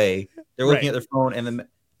this way, they're looking at their phone, and then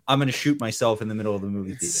I'm going to shoot myself in the middle of the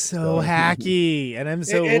movie theater. So hacky, and I'm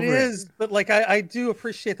so it is, but like I do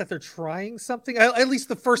appreciate that they're trying something. At least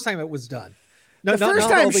the first time it was done. No, the first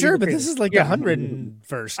time, sure, but this is like the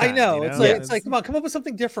 101st time. I know. It's like, come up with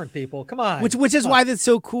something different, people. Come on. Which is why that's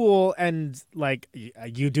so cool, and like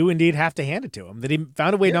you do indeed have to hand it to him that he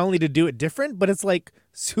found a way not only to do it different, but it's like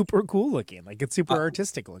super cool looking, like it's super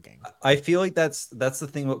artistic looking. I feel like that's the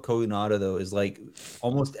thing about Kogonada though, is like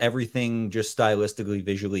almost everything just stylistically,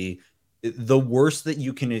 visually. The worst that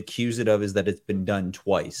you can accuse it of is that it's been done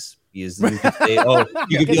twice. Because you could say,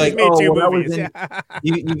 you could be like, well, that was in,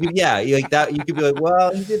 you like that. You could be like,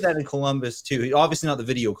 well, he did that in Columbus too. Obviously, not the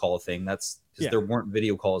video call thing. That's because there weren't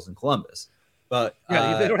video calls in Columbus. But they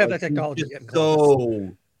don't have that technology yet.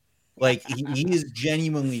 So, like, he is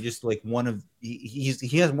genuinely just like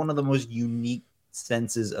he has one of the most unique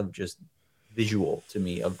senses of just visual to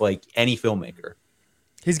me of like any filmmaker.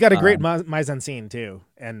 He's got a great mise en scene too,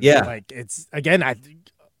 and like it's again,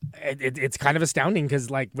 it's kind of astounding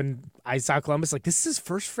because like when I saw Columbus, like this is his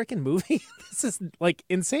first freaking movie. This is like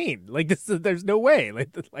insane. Like there's no way.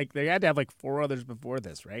 Like they had to have like 4 others before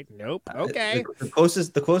this, right? Nope. Okay. The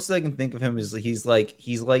closest I can think of him is he's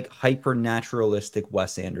like hyper naturalistic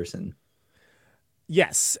Wes Anderson.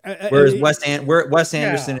 Yes. Whereas Wes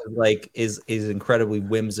Anderson is incredibly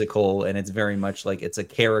whimsical, and it's very much like it's a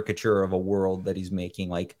caricature of a world that he's making.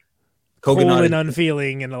 Like cold Kogonada and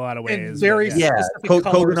unfeeling in a lot of ways. And very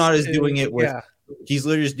Kogonada is doing it with. Yeah. He's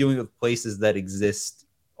literally just doing it with places that exist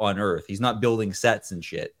on Earth. He's not building sets and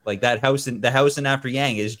shit. Like that house in After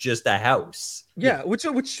Yang is just a house. Yeah, which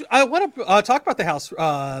I want to talk about the house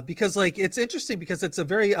because like it's interesting because it's a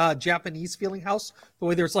very Japanese feeling house. The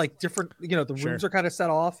way there's like different, the rooms are kind of set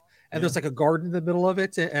off, and there's like a garden in the middle of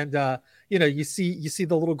it, and you see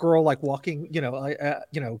the little girl like walking,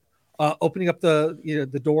 opening up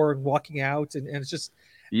the door and walking out, and it's just.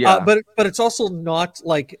 Yeah, but it's also not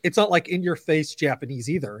like in your face Japanese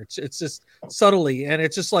either. It's just subtly, and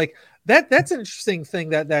it's just like that's an interesting thing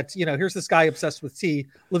that here's this guy obsessed with tea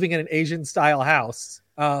living in an Asian style house,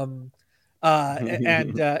 and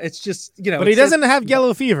it's just but he doesn't have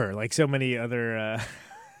yellow fever like so many other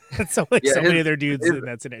many other dudes in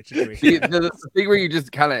that situation. The thing where you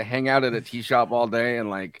just kind of hang out at a tea shop all day and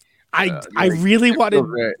like I really wanted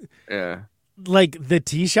like the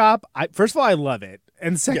tea shop. First of all, I love it.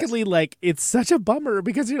 And secondly, like it's such a bummer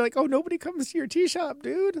because you're like, oh, nobody comes to your tea shop,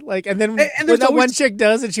 dude. Like, and then when that one chick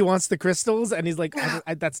does, and she wants the crystals, and he's like,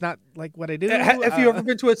 that's not like what I do. Have you ever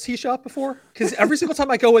been to a tea shop before? Because every single time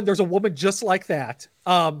I go in, there's a woman just like that,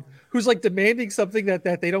 who's like demanding something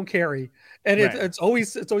that they don't carry, and it's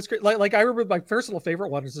always great. Like I remember my personal favorite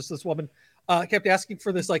one is just this woman kept asking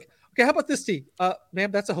for this, like, okay, how about this tea, ma'am?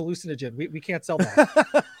 That's a hallucinogen. We can't sell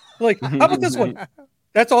that. Like, how about this one?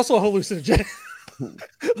 That's also a hallucinogen.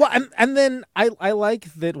 Well, and then I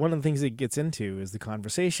like that one of the things it gets into is the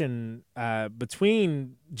conversation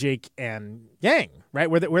between Jake and Yang, right?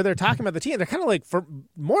 Where they're talking about the tea, and they're kind of like for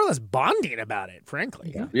more or less bonding about it,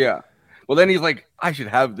 frankly. Yeah. Well, then he's like, I should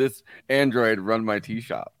have this android run my tea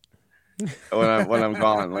shop when I'm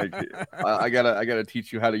gone. Like, I gotta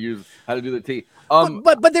teach you how to do the tea.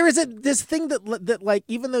 But there is this thing that like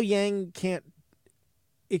even though Yang can't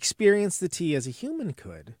experience the tea as a human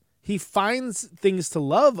could. He finds things to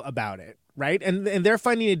love about it, right? And they're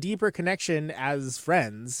finding a deeper connection as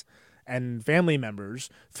friends and family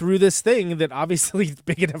members through this thing that obviously is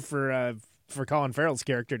big enough for Colin Farrell's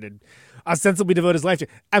character to ostensibly devote his life to.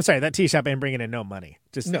 I'm sorry, that tea shop ain't bringing in no money.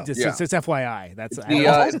 Just FYI. That's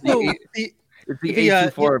it's the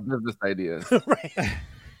A24 business ideas, right?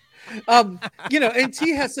 And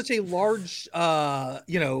tea has such a large,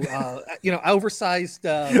 oversized.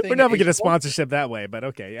 Thing. We're never get a sponsorship that way, but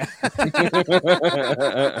okay, yeah.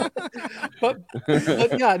 but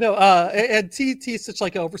yeah, no. And tea is such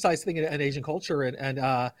like an oversized thing in Asian culture, and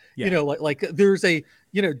like there's a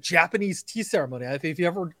Japanese tea ceremony. If you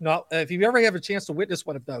ever have a chance to witness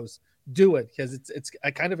one of those, do it because it's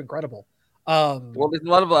kind of incredible. Well, there's a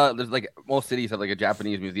lot of there's like most cities have like a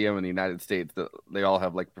Japanese museum in the United States that they all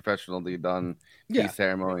have like professionally done tea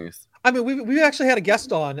ceremonies. I mean, we actually had a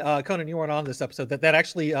guest on Conan Neutron on this episode that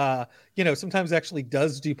actually sometimes actually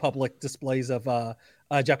does do public displays of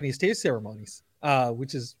Japanese tea ceremonies,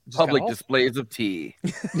 which is public displays of tea.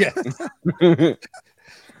 Yes.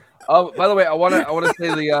 By the way, I want to say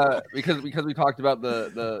the because we talked about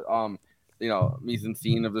the mise en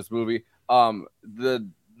scene of this movie.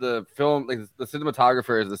 The film, like the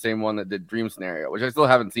cinematographer, is the same one that did Dream Scenario, which I still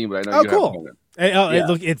haven't seen, but I know you cool.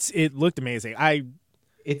 have. It looked amazing.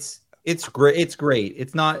 It's great. It's great.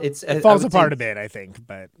 It's not. It falls apart a bit, I think,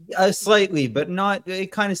 but slightly, but not.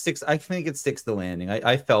 It kind of sticks. I think it sticks the landing.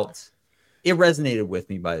 I felt it resonated with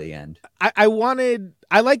me by the end. I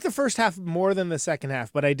liked the first half more than the second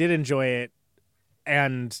half, but I did enjoy it,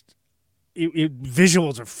 and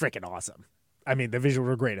visuals are freaking awesome. I mean, the visuals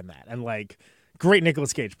were great in that, and like. Great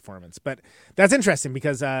Nicolas Cage performance, but that's interesting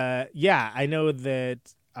because I know that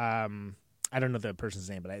I don't know the person's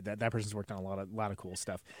name, but that person's worked on a lot of cool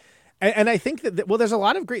stuff, and I think that there's a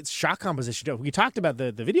lot of great shot composition. We talked about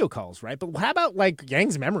the video calls, right? But how about like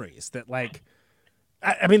Yang's memories? That like,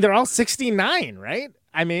 I mean, they're all 69, right?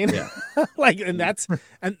 I mean, like, and that's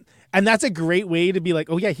a great way to be like,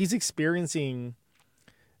 oh yeah, he's experiencing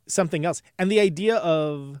something else, and the idea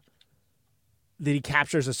of. That he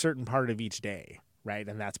captures a certain part of each day, right?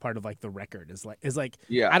 And that's part of like the record is like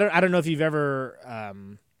I don't know if you've ever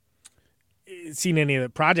seen any of the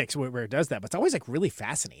projects where it does that, but it's always like really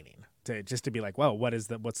fascinating to be like, well, what's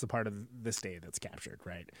the part of this day that's captured,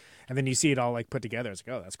 right? And then you see it all like put together. It's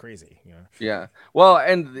like, oh, that's crazy, Yeah. Well,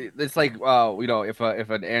 and it's like, if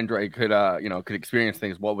an android could experience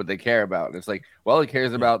things, what would they care about? And it's like, well, he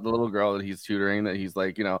cares about the little girl that he's tutoring. That he's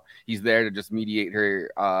like, he's there to just mediate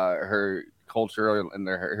her culture and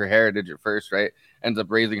her heritage at first, right? Ends up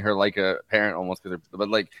raising her like a parent almost, but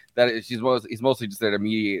like that is, he's mostly just there to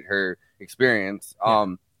mediate her experience.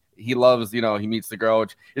 He loves, he meets the girl,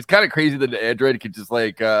 which it's kind of crazy that the android could just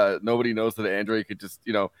like nobody knows that the android could just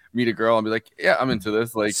meet a girl and be like, yeah, I'm into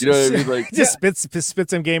this, like, you know what I mean, like just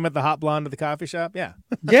spits some game at the hot blonde at the coffee shop. Yeah.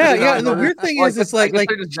 And the weird thing is it's like they're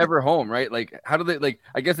just never home, right? Like, how do they, like,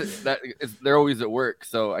 I guess they're always at work,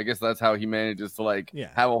 so I guess that's how he manages to like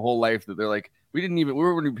have a whole life that they're like, we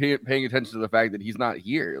weren't paying attention to the fact that he's not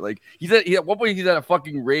here. Like, at one point he's at a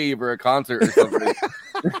fucking rave or a concert or something.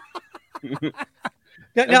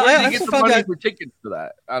 Now, I get also the found money that for tickets for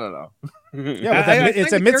that. I don't know.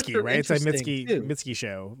 It's a find the Mitski, character right? It's a interesting, too. Mitski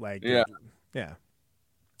show. Like, yeah.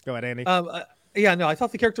 Go ahead, Andy. I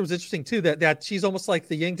thought the character was interesting too. That she's almost like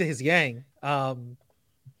the yin to his yang. That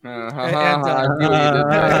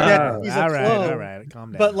he's a clone. All right,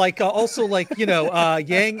 calm down. But like also like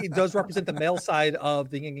yang does represent the male side of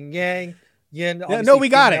the yin and yang. Yin. No, we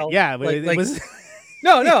got female. it. Yeah, like, it was.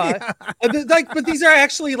 No. But these are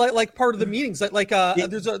actually like part of the meanings.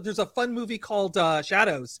 There's a fun movie called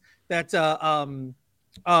Shadows that I'm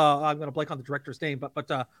gonna blank on the director's name, but one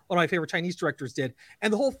of my favorite Chinese directors did.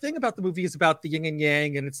 And the whole thing about the movie is about the yin and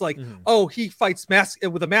yang, and it's like, he fights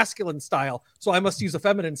with a masculine style, so I must use a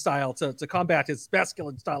feminine style to combat his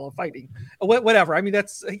masculine style of fighting. Whatever. I mean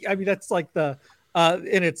that's like the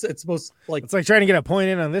and it's most like, it's like trying to get a point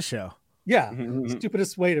in on this show. Yeah,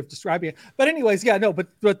 stupidest way of describing it. But anyways,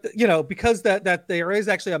 but because that there is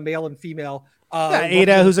actually a male and female.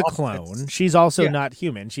 Ada, who's a clone, she's also not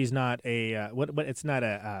human. She's not a what? It's not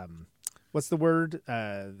a what's the word?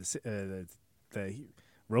 The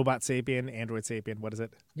robot sapien, android sapien. What is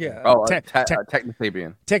it? Yeah.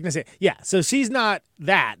 Technosapien. Technosapien. Yeah. So she's not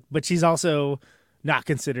that, but she's also not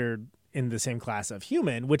considered in the same class of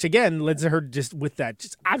human, which again leads to her just with that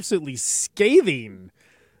just absolutely scathing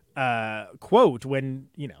quote when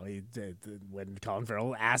when Colin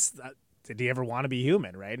Farrell asked, did he ever want to be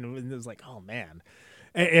human, right? And it was like, oh man.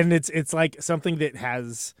 And it's like something that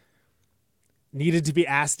has needed to be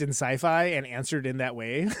asked in sci-fi and answered in that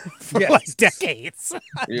way for like decades.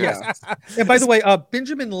 Yes. And by the way,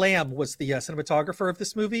 Benjamin Lamb was the cinematographer of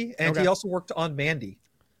this movie, and he also worked on Mandy.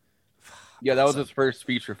 Yeah, that was his first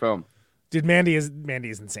feature film. Dude, Mandy is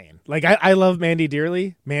insane. Like, I love Mandy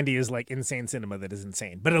dearly. Mandy is like insane cinema that is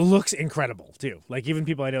insane, but it looks incredible too. Like, even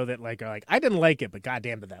people I know that like are like, I didn't like it, but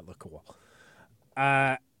goddamn, did that look cool.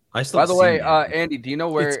 By the way, Andy, do you know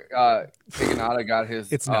where Kogonada got his?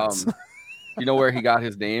 It's nuts. You know where he got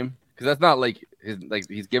his name? Because that's not like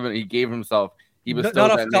he gave himself. He was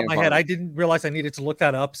not off the top of my head. I didn't realize I needed to look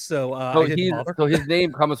that up, so I didn't bother. So his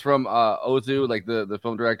name comes from Ozu, like the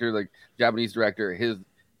film director, like Japanese director.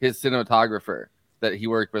 His cinematographer that he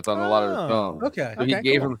worked with on a lot of the films. Okay. So he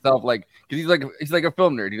gave himself like, because he's like a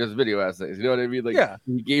film nerd. He does video essays. You know what I mean? Like,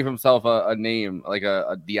 he gave himself a name, like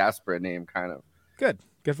a diaspora name, kind of. Good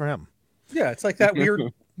for him. Yeah, it's like that weird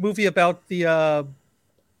movie about the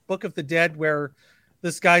Book of the Dead where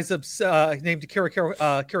this guy's named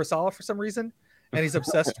Kurosawa for some reason, and he's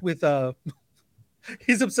obsessed with the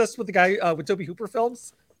guy with Toby Hooper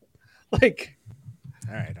films. Like,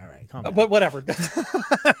 all right. But whatever.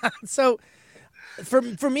 So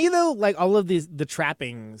for me though, like all of the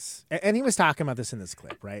trappings, and he was talking about this in this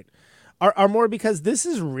clip, right? Are more because this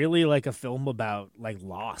is really like a film about like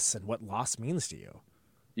loss and what loss means to you.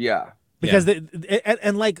 Yeah. Because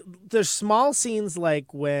and like there's small scenes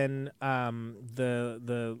like when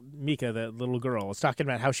the Mika, the little girl, was talking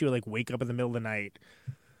about how she would like wake up in the middle of the night,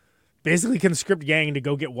 basically conscript Yang to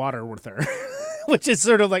go get water with her. Which is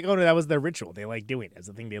sort of like, oh no, that was their ritual. They like doing it. It's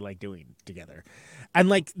the thing they like doing together. And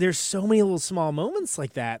like there's so many little small moments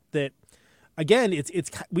like that again, it's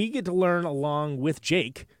we get to learn along with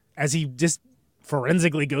Jake as he just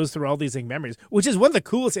forensically goes through all these like memories, which is one of the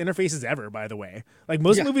coolest interfaces ever, by the way. Like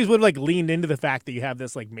most movies would like leaned into the fact that you have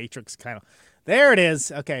this like Matrix kind of, there it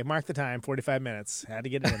is. Okay, mark the time, 45 minutes. Had to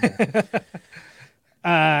get it in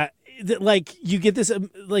there. Like you get this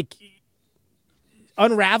like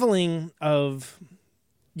unraveling of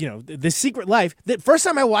the secret life that first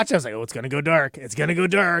time I watched I was like, oh, it's gonna go dark, and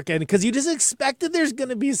because you just expected there's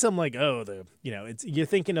gonna be some like, oh, it's, you're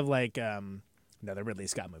thinking of like another Ridley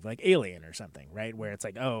Scott movie like Alien or something, right, where it's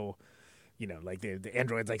like, oh, like the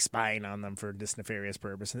android's like spying on them for this nefarious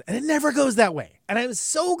purpose, and it never goes that way, and I'm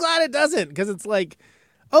so glad it doesn't, because it's like,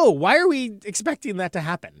 oh, why are we expecting that to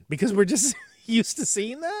happen? Because we're just used to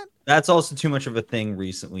seeing that. That's also too much of a thing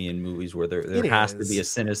recently in movies where there has to be a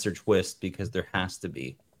sinister twist, because there has to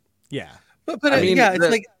be. Yeah. But I mean, it's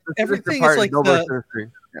like everything is like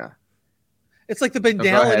It's like the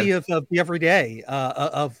banality of the everyday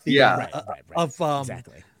of the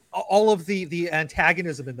exactly all of the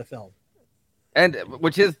antagonism in the film. And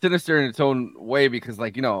which is sinister in its own way, because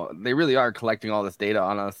like, you know, they really are collecting all this data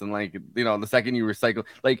on us, and like, you know, the second you recycle,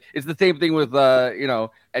 like it's the same thing with you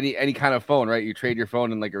know, any kind of phone, right? You trade your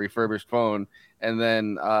phone in like a refurbished phone, and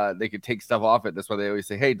then they could take stuff off it. That's why they always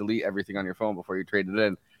say, hey, delete everything on your phone before you trade it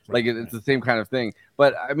in. Like it's the same kind of thing.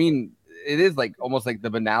 But I mean, it is like almost like the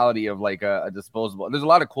banality of like a disposable. And there's a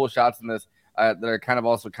lot of cool shots in this that are kind of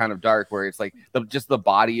also kind of dark, where it's like just the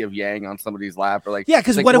body of Yang on somebody's lap, or like, yeah,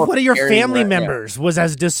 because like what if one of your family right, members was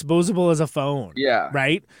as disposable as a phone? Yeah,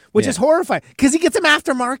 right, which is horrifying because he gets them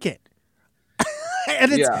aftermarket.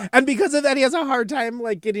 And it's and because of that, he has a hard time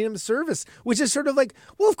like getting him service, which is sort of like,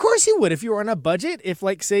 well, of course you would if you were on a budget. If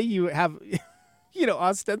like say you have, you know,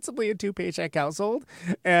 ostensibly a 2-paycheck household,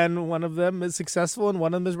 and one of them is successful and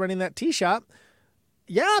one of them is running that tea shop.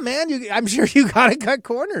 Yeah, man, I'm sure you gotta cut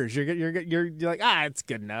corners. You're like, it's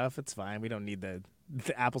good enough. It's fine. We don't need the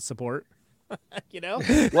Apple support. You know,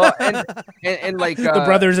 well, and like the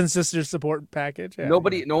brothers and sisters support package. Yeah,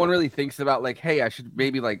 no one really thinks about like, hey, I should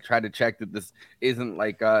maybe like try to check that this isn't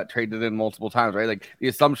like traded in multiple times, right? Like the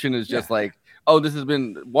assumption is just like, oh, this has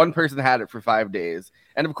been one person had it for 5 days,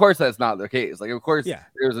 and of course that's not the case. Like, of course,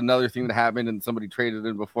 there's another thing that happened and somebody traded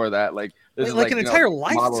in before that. Like this is like an entire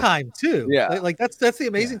lifetime too. Yeah, like that's the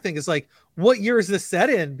amazing thing is like, what year is this set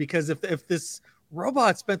in? Because if this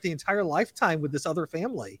robot spent the entire lifetime with this other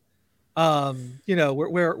family, you know,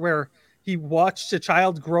 where he watched a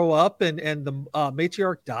child grow up and the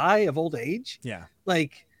matriarch die of old age. Yeah,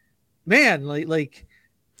 like, man, like.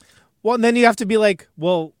 Well, and then you have to be like,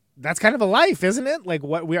 well, that's kind of a life, isn't it? Like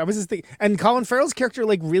I was just thinking, and Colin Farrell's character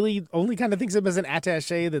like really only kind of thinks of him as an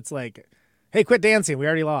attaché that's like, hey, quit dancing, we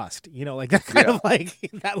already lost. You know, like that kind of like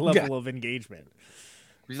that level of engagement.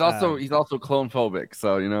 He's also clone phobic,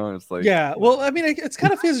 so you know it's like Well, I mean, it's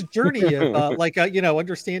kind of his journey of like you know,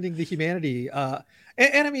 understanding the humanity. And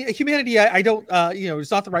I mean, humanity. I don't you know,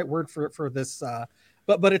 it's not the right word for this.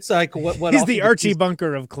 But it's like what he's the Archie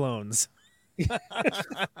Bunker of clones.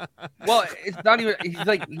 Well, it's not even. He's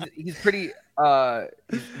like he's pretty.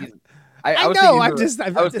 I know. It's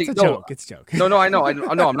a joke. It's a joke. No, I know.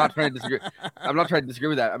 I'm not trying to disagree. I'm not trying to disagree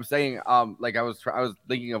with that. I'm saying, like I was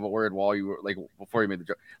thinking of a word while you were like before you made the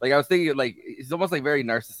joke. Like I was thinking, like he's almost like very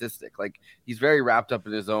narcissistic. Like he's very wrapped up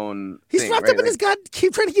in his own. He's wrapped up in his god.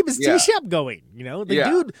 Keep trying to keep his tea shop going. You know,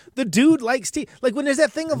 the dude likes tea. Like when there's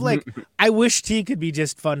that thing of like, I wish tea could be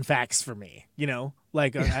just fun facts for me. You know,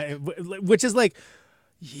 like which is like.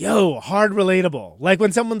 Yo, hard relatable. Like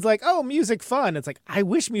when someone's like, "Oh, music fun," it's like, I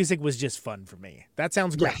wish music was just fun for me. That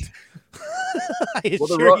sounds great. I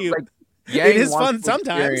assure you, like, it is fun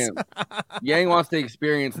sometimes. Yang wants to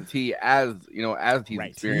experience the tea as you know, as he's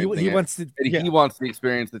experiencing he it. wants to. He wants to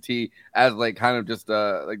experience the tea as like kind of just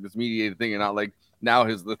like this mediated thing, and not like now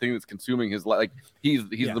the thing that's consuming his life. Like he's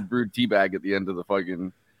the brewed tea bag at the end of the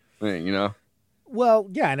fucking thing, you know. Well,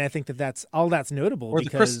 yeah, and I think that's notable or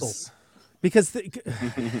because the crystals.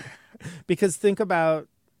 Because think about,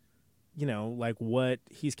 you know, like what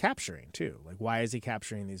he's capturing too. Like, why is he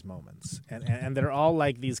capturing these moments? And they're all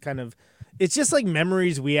like these kind of, it's just like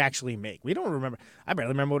memories we actually make. We don't remember. I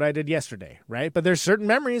barely remember what I did yesterday, right? But there's certain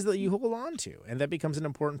memories that you hold on to, and that becomes an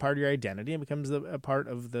important part of your identity and becomes a part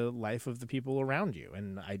of the life of the people around you.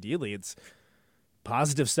 And ideally, it's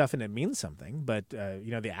positive stuff and it means something. But you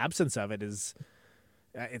know, the absence of it is.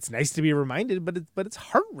 It's nice to be reminded, but it's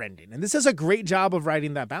heartrending, and this does a great job of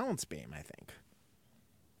writing that balance beam, I think.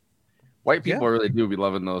 White people really do be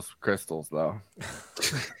loving those crystals, though.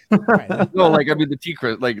 No, like I mean the tea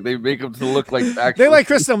crystal, like they make them to look like actual. They like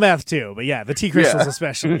crystal meth too, but yeah, the tea crystals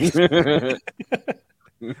especially.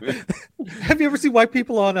 Have you ever seen white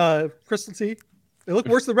people on crystal tea? They look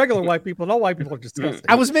worse than regular white people, and all white people are disgusting.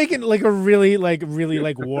 I was making like a really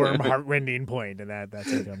warm, heart-rending point, and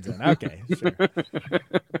that's what comes in. Okay, sure.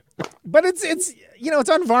 But it's you know, it's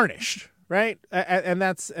unvarnished, right? And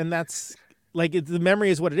that's like the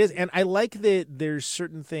memory is what it is. And I like that there's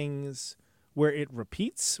certain things where it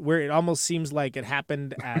repeats, where it almost seems like it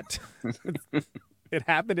happened at it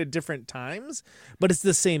happened at different times, but it's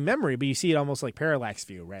the same memory. But you see it almost like parallax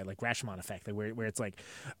view, right? Like Rashomon effect, where it's like,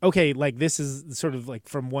 okay, like this is sort of like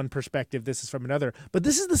from one perspective, this is from another, but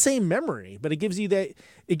this is the same memory. But it gives you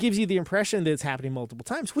the impression that it's happening multiple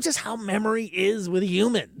times, which is how memory is with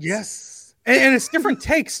humans. Yes. And it's different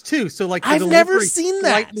takes too. So like I've never seen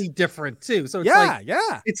that. Slightly different too. So it's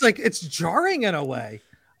it's like it's jarring in a way.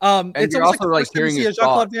 It's you're almost also like hearing see a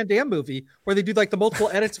Jean-Claude Van Damme movie where they do like the multiple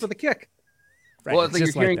edits for the kick. Right. Well, it's like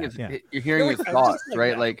just you're hearing that, his, you're hearing his Just thoughts, like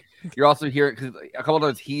right? that. Like you're also hearing because a couple of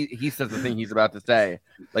times he says the thing he's about to say.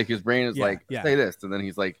 Like his brain is like say this, and then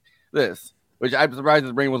he's like this, which I'm surprised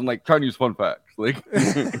his brain wasn't like Chinese fun facts. Like,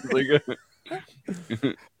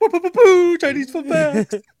 Chinese fun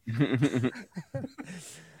facts.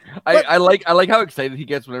 I like how excited he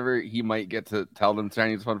gets whenever he might get to tell them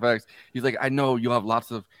Chinese fun facts. He's like, I know you have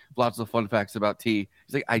lots of fun facts about tea.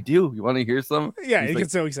 He's like, I do. You want to hear some? Yeah, He's he like,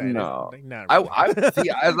 gets so excited. No, Like, not I really. see.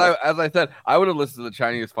 As I said, I would have listened to the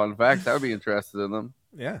Chinese fun facts. I would be interested in them.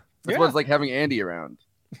 Yeah, that's what it's like having Andy around.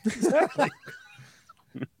 Exactly.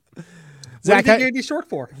 Zach, what do you think Andy's short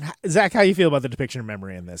for? Zach, how you feel about the depiction of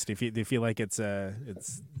memory in this? Do you feel like it's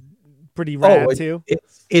pretty rad too?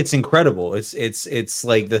 It's incredible. It's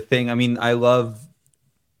like the thing. I mean, I love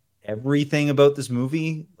everything about this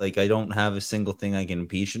movie. Like, I don't have a single thing I can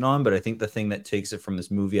impeach it on, but I think the thing that takes it from this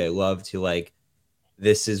movie I love to like,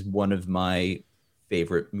 this is one of my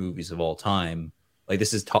favorite movies of all time. Like,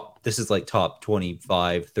 this is like top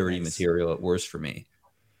 25, 30 material at worst for me.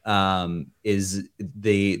 Is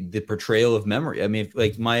the portrayal of memory. I mean,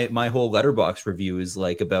 like my whole Letterboxd review is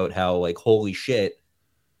like about how like, holy shit,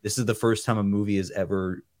 this is the first time a movie has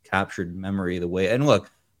ever captured memory the way. And look,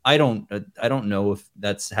 I don't know if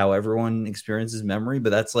that's how everyone experiences memory, but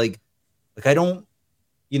that's like I don't,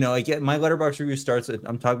 I get my Letterboxd review starts with,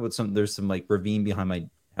 I'm talking about there's some like ravine behind my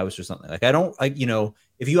house or something. Like,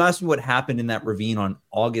 if you asked me what happened in that ravine on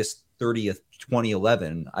August 30th,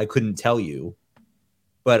 2011, I couldn't tell you.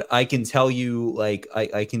 But I can tell you, like,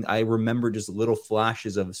 I remember just little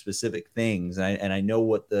flashes of specific things, and I know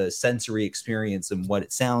what the sensory experience and what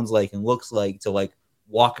it sounds like and looks like to like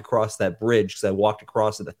walk across that bridge, because I walked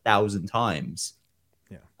across it 1,000 times.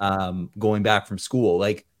 Going back from school,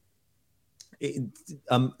 like,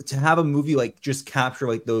 to have a movie like just capture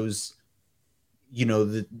like those,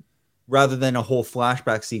 rather than a whole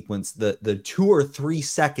flashback sequence, the 2 or 3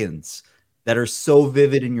 seconds that are so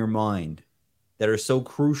vivid in your mind, that are so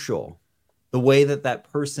crucial, the way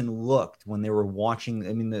that person looked when they were watching.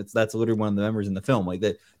 I mean, that's literally one of the memories in the film. Like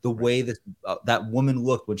the way that that woman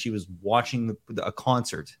looked when she was watching a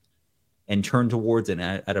concert and turned towards it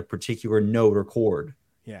at a particular note or chord.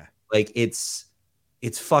 Yeah, like it's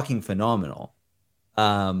fucking phenomenal.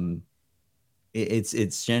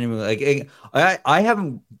 It's genuinely like I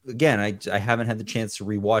haven't had the chance to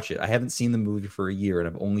rewatch it. I haven't seen the movie for a year, and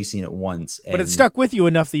I've only seen it once. But it stuck with you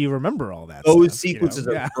enough that you remember all that. Those stuff, sequences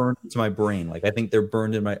are burned into my brain. Like, I think they're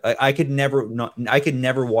burned in my. I could never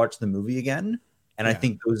watch the movie again, and I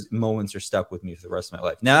think those moments are stuck with me for the rest of my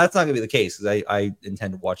life. Now that's not gonna be the case, because I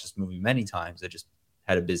intend to watch this movie many times. I just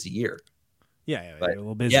had a busy year. Yeah, but, you're a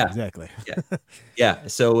little busy. yeah, Exactly. Yeah.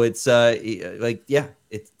 So it's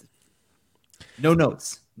it's. No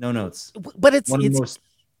notes. But it's in a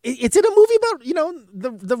movie about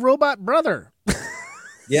the robot brother,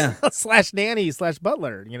 slash nanny slash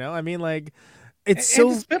butler. I mean, like, it's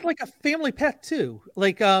it's been like a family pet too.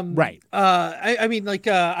 Like, right. I mean, like,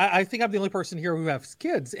 I think I'm the only person here who has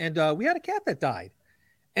kids, and we had a cat that died,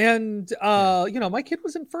 and my kid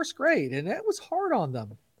was in first grade, and it was hard on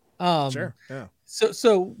them. Sure. Yeah.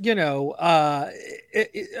 So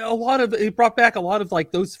it brought back a lot of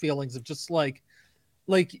like those feelings of just like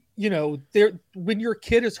there, when your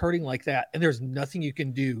kid is hurting like that and there's nothing you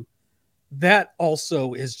can do, that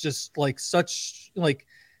also is just like such like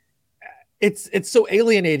it's so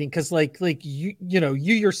alienating, because like you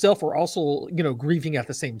yourself are also grieving at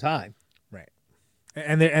the same time. Right.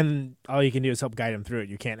 And all you can do is help guide them through it.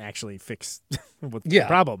 You can't actually fix what the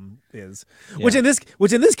problem is. Yeah. Which in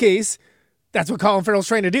this case, that's what Colin Farrell's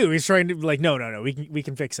trying to do. He's trying to like, no, we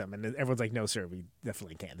can fix them, and everyone's like, no, sir, we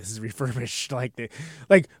definitely can't. This is refurbished. Like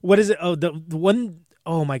what is it? Oh, the one,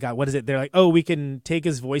 oh my god, what is it? They're like, oh, we can take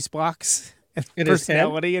his voice box and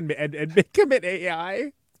personality and make him an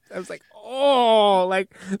AI. I was like, oh,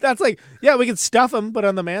 like that's like, yeah, we can stuff him, but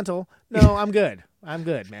on the mantle. No, I'm good,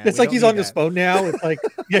 man. It's like he's on his phone now. It's like,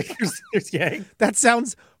 yeah, here's Yang. That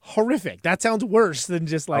sounds horrific. That sounds worse than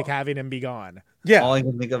just like having him be gone. Yeah. All I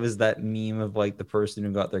can think of is that meme of like the person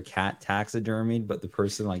who got their cat taxidermied, but the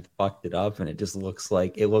person like fucked it up, and it looks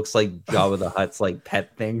like Jabba the Hutt's like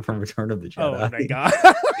pet thing from Return of the Jedi. Oh my god.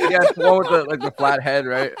 Yeah, it's the one with the flat head,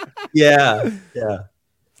 right? Yeah.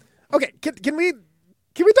 Okay, can we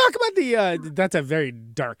talk about the that's a very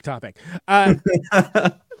dark topic. I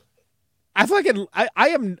feel like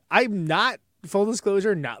I'm not, full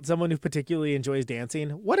disclosure, not someone who particularly enjoys dancing.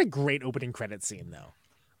 What a great opening credits scene though.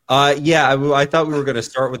 I thought we were going to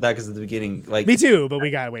start with that because at the beginning, like me too, but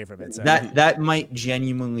we got away from it. So. That might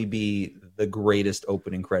genuinely be the greatest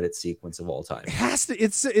opening credit sequence of all time. It has to.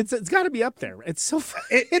 It's got to be up there. It's so.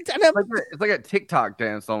 It's like a TikTok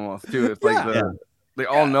dance almost too. It's like they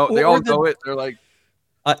all know know it. They're like.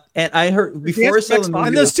 And I heard before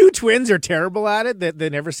and those two twins are terrible at it. They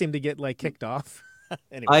never seem to get like kicked off.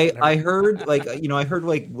 Anyway, I heard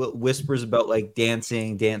like whispers about like dance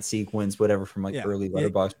sequence, whatever from like early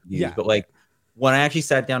Letterboxd reviews. Yeah. But like when I actually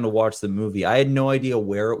sat down to watch the movie, I had no idea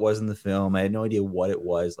where it was in the film. I had no idea what it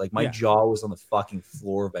was. Like my jaw was on the fucking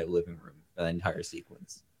floor of my living room for that entire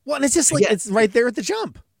sequence. Well, and it's just like it's right there at the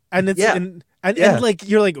jump. And it's and like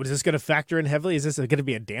you're like, is this going to factor in heavily? Is this going to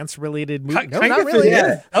be a dance related movie? No, not really.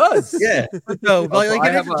 It does. Yeah. No, like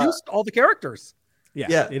it introduced all the characters.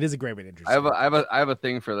 Yeah, it is a great way to introduce. I have a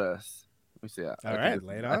thing for this. Let me see that. All right,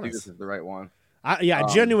 lay it on. I think this is the right one.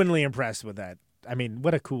 Genuinely impressed with that. I mean,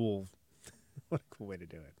 what a cool way to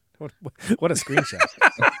do it. What a screenshot.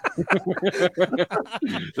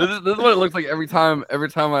 This is what it looks like every time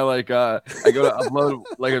I like I go to upload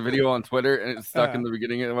like a video on Twitter and it's stuck in the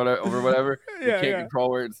beginning and whatever. You can't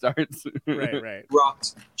control where it starts. Right.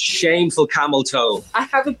 Rocked shameful camel toe. I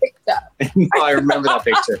have a picture. I remember that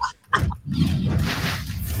picture.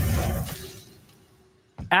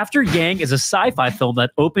 After Yang is a sci-fi film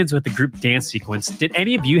that opens with a group dance sequence. Did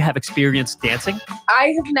any of you have experience dancing?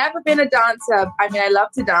 I have never been a dancer. I mean, I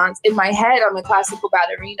love to dance. In my head, I'm a classical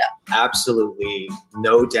ballerina. Absolutely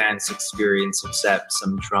no dance experience except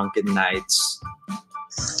some drunken nights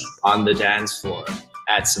on the dance floor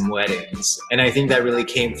at some weddings. And I think that really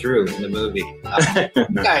came through in the movie.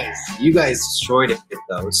 You guys destroyed it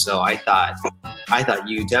though, so I thought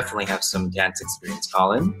you definitely have some dance experience,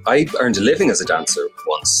 Colin. I earned a living as a dancer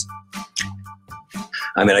once.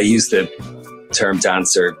 I mean, I use the term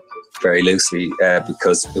dancer very loosely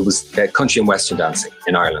because it was country and western dancing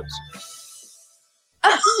in Ireland.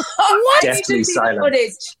 What? Deathly silent.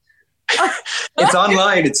 It's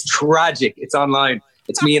online. It's tragic. It's online.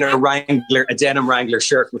 It's me in a denim Wrangler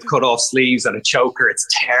shirt with cut off sleeves and a choker. It's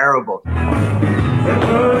terrible.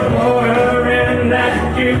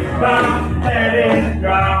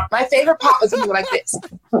 My favorite part was when you were like this.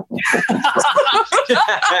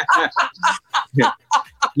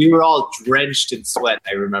 We were all drenched in sweat,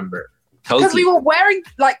 I remember. Because we were wearing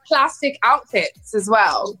like plastic outfits as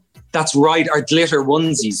well. That's right, our glitter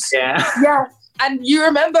onesies. Yeah. And you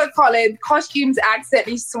remember, Colin, costumes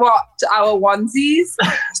accidentally swapped our onesies.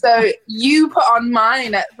 So you put on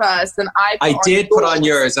mine at first and I did put on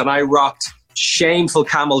yours and I rocked shameful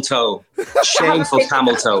camel toe. Shameful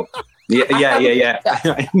camel toe. Yeah.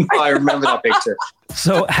 I remember that picture.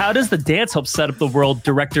 So how does the dance help set up the world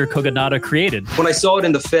director Kogonada created? When I saw it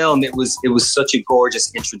in the film, it was such a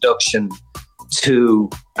gorgeous introduction to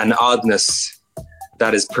an oddness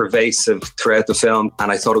that is pervasive throughout the film.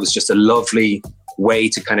 And I thought it was just a lovely way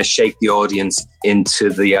to kind of shake the audience into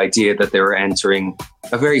the idea that they were entering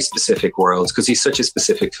a very specific world, because he's such a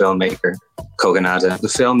specific filmmaker, Kogonada. The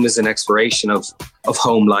film is an exploration of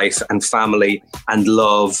home life and family and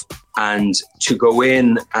love, and to go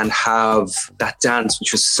in and have that dance,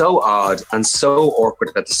 which was so odd and so awkward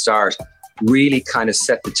at the start, really kind of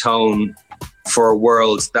set the tone for a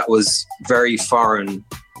world that was very foreign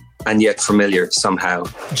and yet familiar somehow.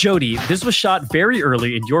 Jody, this was shot very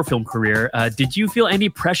early in your film career. Did you feel any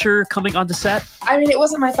pressure coming onto set? I mean, it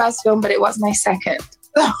wasn't my first film, but it was my second.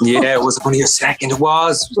 Yeah, it was only your second. It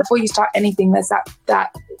was. Before you start anything, there's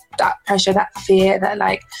that pressure, that fear, that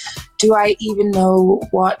like, do I even know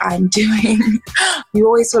what I'm doing? You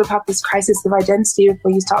always sort of have this crisis of identity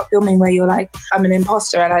before you start filming where you're like, I'm an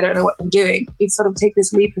imposter and I don't know what I'm doing. You sort of take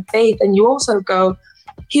this leap of faith and you also go,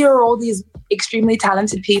 here are all these extremely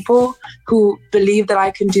talented people who believe that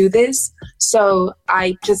I can do this. So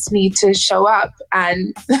I just need to show up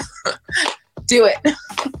and do it.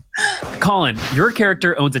 Colin, your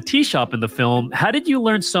character owns a tea shop in the film. How did you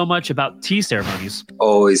learn so much about tea ceremonies?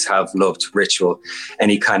 Always have loved ritual,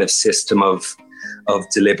 any kind of system of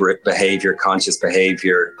deliberate behavior, conscious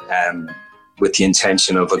behavior, with the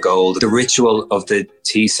intention of a goal. The ritual of the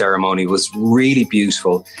tea ceremony was really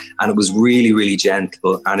beautiful and it was really, really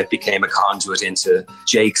gentle, and it became a conduit into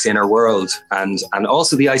Jake's inner world and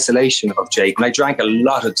also the isolation of Jake. And I drank a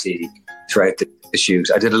lot of tea throughout the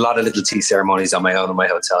shoot. I did a lot of little tea ceremonies on my own in my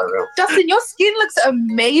hotel room. Justin, your skin looks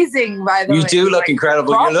amazing, by the way. You do look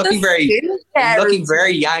incredible. You're looking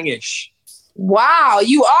very Yangish. Wow,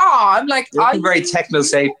 you are. I'm like, you're looking very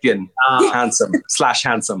techno-sapien,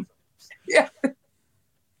 handsome. Yeah.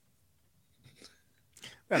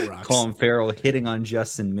 That rocks. Colin Farrell hitting on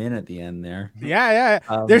Justin Min at the end there. Yeah.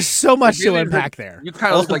 There's so much to unpack there. You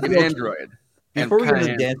kind of look like an android. Before we go to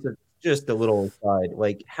the dancer, just a little aside,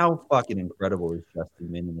 like how fucking incredible is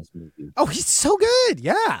Justin Min in this movie? Oh, he's so good.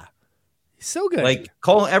 Yeah, he's so good. Like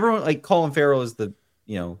Colin Farrell is the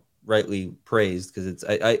rightly praised because it's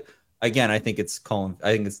I think it's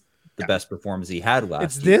the best performance he had last.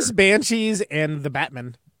 It's this Banshees and the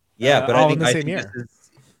Batman. Yeah, but all I think in the same year.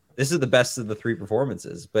 This is the best of the three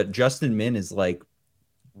performances. But Justin Min is like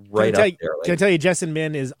right up there. Can I tell you, Justin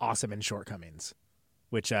Min is awesome in Shortcomings,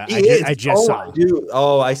 which I just saw. Dude.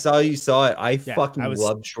 Oh, I saw you saw it. I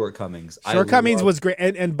loved Shortcomings. Shortcomings was great.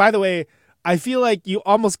 And by the way, I feel like you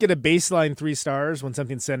almost get a baseline 3 stars when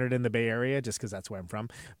something's centered in the Bay Area, just because that's where I'm from.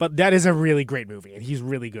 But that is a really great movie, and he's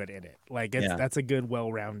really good in it. Like that's a good,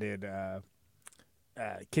 well-rounded,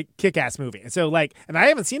 kick-ass movie. And so and I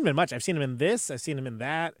haven't seen him in much. I've seen him in this. I've seen him in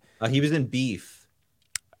that. He was in Beef.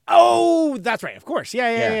 Oh, that's right. Of course.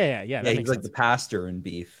 Yeah. Yeah, he's like the pastor in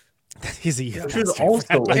Beef. He's a youth Which was pastor.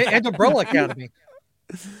 also and Umbrella Academy.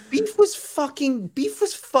 Beef was fucking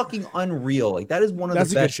unreal. Like that is one of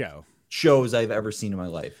the best shows I've ever seen in my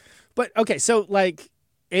life. But okay, so A,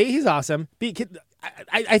 he's awesome. B,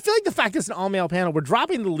 I feel like the fact it's an all-male panel, we're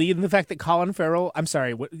dropping the lead in the fact that Colin Farrell, I'm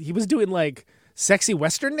sorry, he was doing sexy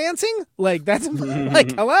Western dancing? That's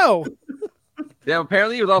hello. Yeah,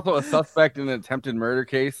 apparently he was also a suspect in an attempted murder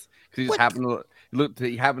case because he just happened to look.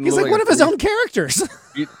 He's like one of his own characters.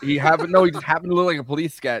 He just happened to look like a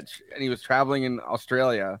police sketch, and he was traveling in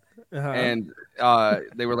Australia, and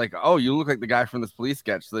they were like, "Oh, you look like the guy from this police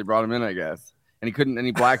sketch," so they brought him in, I guess. And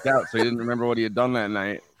he blacked out, so he didn't remember what he had done that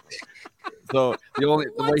night. So the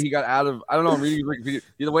way he got out of, I don't know, I'm reading Wikipedia.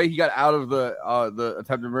 The way he got out of the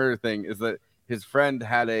attempted murder thing is that his friend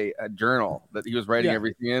had a journal that he was writing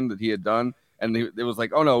everything in that he had done. And it was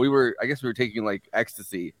like, oh no, I guess we were taking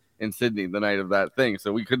ecstasy in Sydney the night of that thing.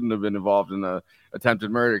 So we couldn't have been involved in the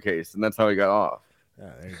attempted murder case. And that's how he got off.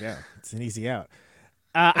 Oh, there you go. It's an easy out.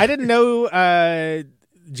 I didn't know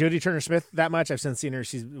Jodie Turner-Smith that much. I've since seen her.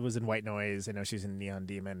 She was in White Noise. I know she's in Neon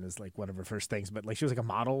Demon is one of her first things, but she was a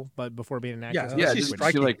model, but before being an actress. Yeah, she's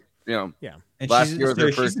striking. Yeah. And last year was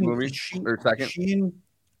her first movie or second.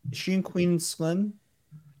 She in Queen Slim.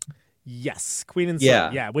 Yes, Queen and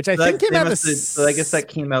Slim. Yeah, which I think came out. So I guess that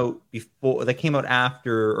came out before. That came out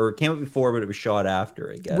after, or it came out before, but it was shot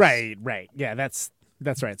after. I guess. Right. Yeah, that's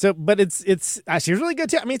right. So, but it's actually really good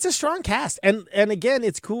too. I mean, it's a strong cast, and again,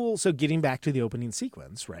 it's cool. So, getting back to the opening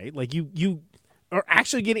sequence, right? You are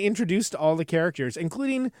actually getting introduced to all the characters,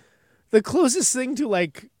 including the closest thing to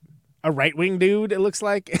a right-wing dude, it looks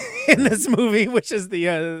like, in this movie, which is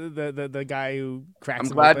the guy who cracks.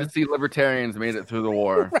 I'm glad to see libertarians made it through the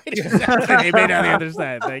war. Right, exactly. They made it on the other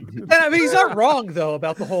side. I mean, he's not wrong though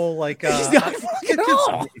about the whole he's not wrong at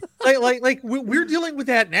all. We're dealing with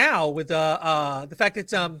that now with the fact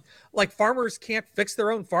that farmers can't fix their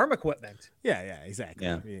own farm equipment. Yeah, exactly.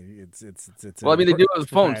 Yeah. It's well, I mean, they do it with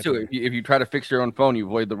phones too. If you try to fix your own phone, you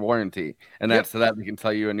void the warranty, and that's so that we can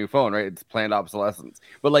sell you a new phone, right? It's planned obsolescence.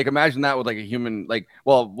 But imagine that with a human,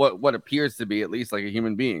 what appears to be at least a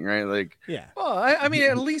human being, right? Yeah. Well, I mean,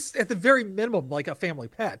 at least at the very minimum, a family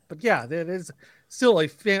pet. But yeah, that is still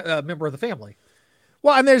a member of the family.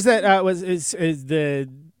 Well, and there's that is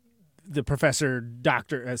the professor,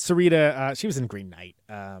 Dr. Sarita. She was in Green Knight.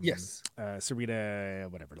 Yes. Sarita,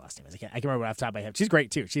 whatever her last name is. I can't remember off the top of my head. She's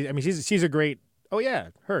great too. She's a great. Oh yeah,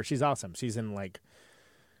 she's awesome. She's in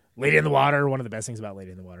Lady in the Water. One of the best things about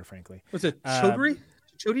Lady in the Water, frankly. Was it Chodri?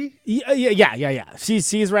 Chody? Yeah.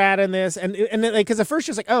 She's rad in this, and because at first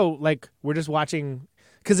you're we're just watching.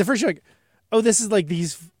 Because at first you're this is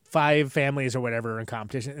these 5 families or whatever in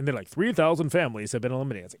competition, and they're 3,000 families have been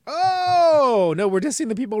eliminated. It's oh no, we're just seeing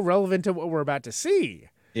the people relevant to what we're about to see.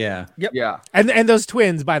 Yeah. Yep. Yeah. And those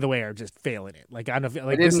twins, by the way, are just failing it.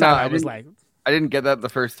 This time I was I didn't get that the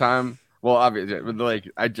first time. Well, obviously, but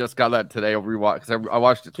I just got that today. I'll rewatch because I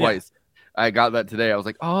watched it twice. Yeah. I got that today. I was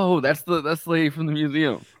like, oh, that's the lady from the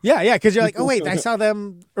museum. Yeah, because you're oh wait, I saw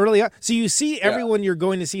them early on. So you see everyone you're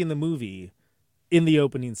going to see in the movie in the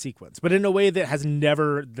opening sequence, but in a way that has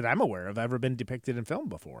never, that I'm aware of, ever been depicted in film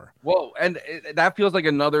before. Well, and that feels like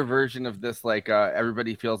another version of this,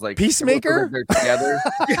 everybody feels like Peacemaker. They're together.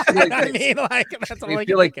 That's all they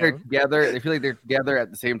feel like they're together. They feel like they're together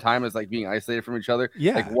at the same time as being isolated from each other.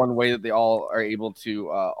 Yeah, one way that they all are able to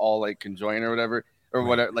all conjoin or whatever. Or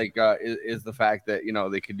whatever, is the fact that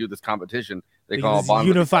they could do this competition. They call it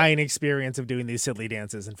unifying experience of doing these silly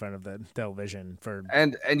dances in front of the television for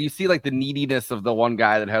and you see the neediness of the one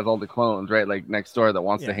guy that has all the clones, right? Next door that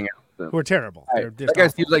wants to hang out with him. Who are terrible. Right. They're That guy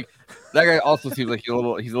awful. seems like that guy also seems like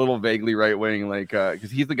he's a little vaguely right wing, like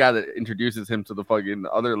because he's the guy that introduces him to the fucking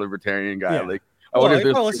other libertarian guy. Yeah. Like I wonder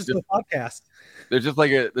if Well, listen to the podcast.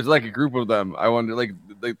 there's like a group of them. I wonder like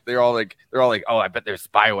they're all like oh, I bet there's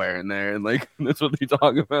spyware in there, and like that's what they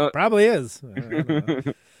talk about. Probably is. I don't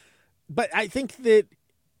know. But I think that,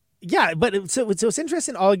 yeah, but so it's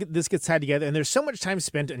interesting. All this gets tied together, and there's so much time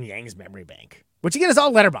spent in Yang's memory bank, which again is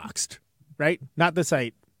all letterboxed, right? Not the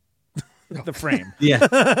site, the frame. Yeah.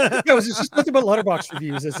 No, it's just nothing but letterbox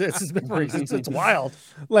reviews. It's memories. It's wild.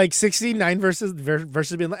 Like 69 versus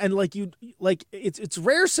being, and like it's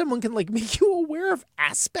rare someone can like make you aware of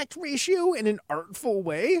aspect ratio in an artful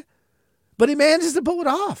way, but he manages to pull it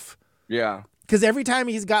off. Yeah. Because every time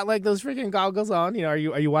he's got like those freaking goggles on, are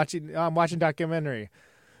you watching? I'm watching documentary.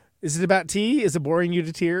 Is it about tea? Is it boring you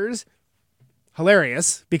to tears?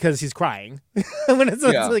 Hilarious because he's crying. When it's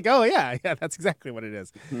like, oh yeah, that's exactly what it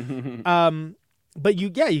is. But you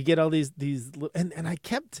get all these, and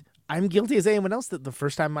I'm guilty as anyone else that the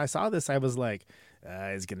first time I saw this, I was like,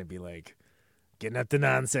 he's gonna be like getting up to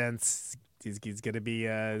nonsense. He's gonna be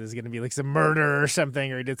there's gonna be like some murder or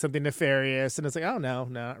something, or he did something nefarious, and it's like, oh no,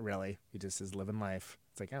 not really. He just is living life.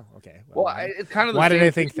 It's like, oh okay. Well, it's kind of why did I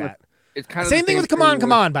think that? It's kind of same thing with Come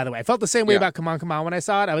On. By the way, I felt the same way Yeah. about Come On when I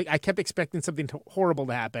saw it. I kept expecting something horrible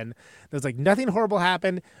to happen. There's like nothing horrible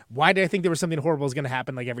happened. Why did I think there was something horrible was going to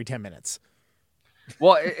happen like every 10 minutes?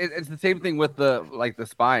 Well, it's the same thing with the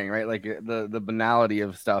spying, right? Like the banality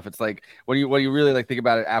of stuff. It's like when you really like think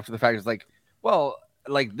about it after the fact, it's like, well,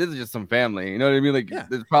 like this is just some family, you know what I mean? Like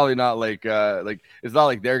it's probably not like it's not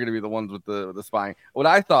like they're gonna be the ones with the spying. What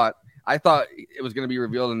I thought it was gonna be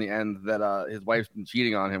revealed in the end that his wife's been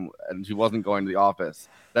cheating on him and she wasn't going to the office.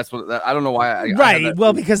 That's what I don't know why. Right.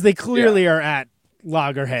 Well, because they clearly are at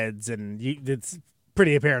loggerheads, and it's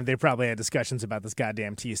pretty apparent they probably had discussions about this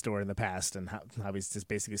goddamn tea store in the past and how he's just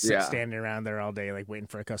basically standing around there all day, like waiting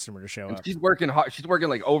for a customer to show up. She's working hard. She's working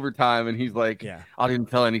like overtime, and he's like, I didn't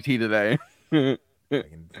tell any tea today. I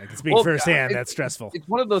can speak firsthand. That's stressful. It's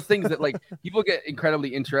one of those things that like people get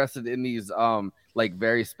incredibly interested in these like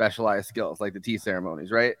very specialized skills, like the tea ceremonies,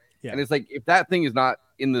 right? Yeah. And it's like if that thing is not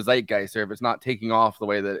in the zeitgeist, or if it's not taking off the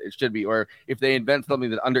way that it should be, or if they invent something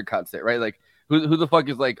that undercuts it, right? Like who the fuck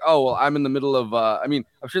is like, oh well, I'm in the middle of I mean,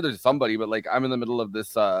 I'm sure there's somebody, but like I'm in the middle of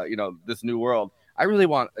this this new world. I really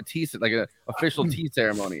want a tea, like an official tea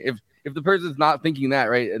ceremony. If the person's not thinking that,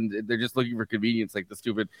 right, and they're just looking for convenience, like the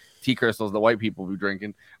stupid tea crystals the white people be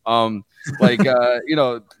drinking, that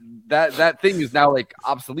thing is now like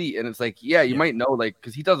obsolete. And it's like, you might know, like,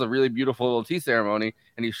 because he does a really beautiful little tea ceremony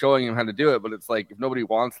and he's showing him how to do it, but it's like if nobody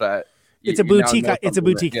wants that, it's a boutique. It's a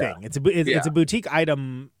boutique thing. It's a boutique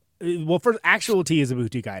item. Well, for actual tea is a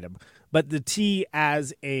boutique item, but the tea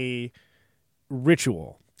as a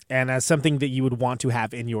ritual and as something that you would want to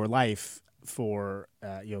have in your life for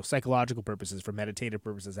psychological purposes, for meditative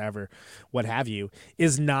purposes, what have you,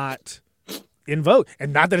 is not in vogue.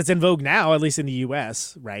 And not that it's in vogue now, at least in the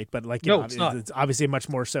US, right? But like it's not. It's obviously much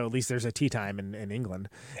more so. At least there's a tea time in England.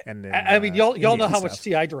 And I mean, y'all know how much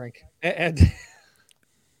tea I drink, and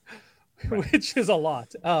which is a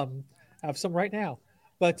lot. Have some right now,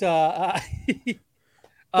 but I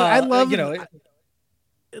love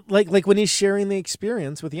like when he's sharing the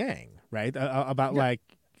experience with Yang, right? About like.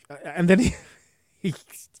 And then he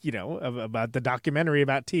about the documentary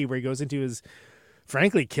about tea, where he goes into his,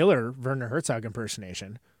 frankly, killer Werner Herzog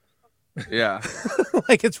impersonation. Yeah,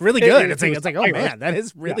 like it's really good. It's like oh man, that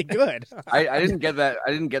is really good. I didn't get that.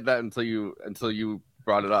 I didn't get that until you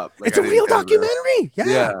brought it up. Like, it's a real documentary.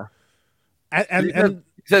 Yeah. And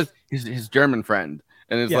he says his German friend,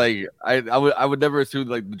 and it's like I would never assume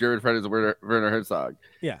like the German friend is Werner Herzog.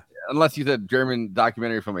 Yeah. Unless you said German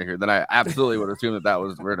documentary filmmaker, then I absolutely would assume that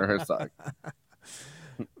was Werner Herzog.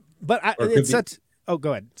 But it's such. Oh,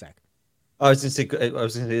 go ahead, Zach. I was going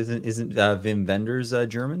to say, isn't Wim Wenders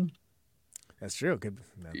German? That's true.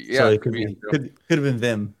 So it could have been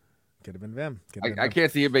Wim. Could have been Wim. I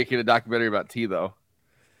can't see him making a documentary about tea though.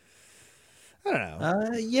 I don't know.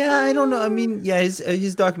 I don't know. I mean, his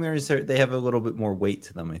documentaries they have a little bit more weight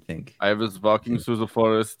to them, I think. I was walking through the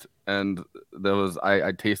forest, and there was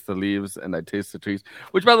I taste the leaves and I taste the trees.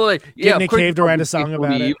 Which, by the way, Getting a cave to write a song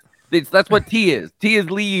about it. That's what tea is. Tea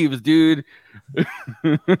is leaves, dude.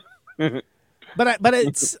 But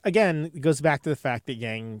it's again, it goes back to the fact that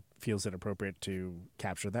Yang feels it appropriate to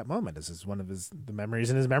capture that moment. This is one of the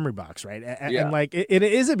memories in his memory box, right? And like it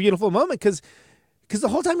is a beautiful moment because the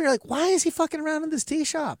whole time you're like, why is he fucking around in this tea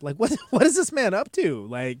shop? Like, what is this man up to?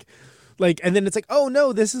 Like, and then it's like, oh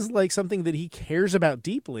no, this is like something that he cares about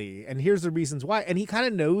deeply, and here's the reasons why. And he kind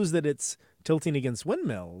of knows that it's tilting against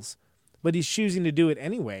windmills, but he's choosing to do it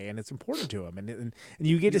anyway, and it's important to him. And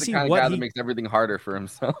you get He's to see the kind of what guy he that makes everything harder for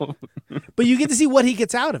himself. but you get to see what he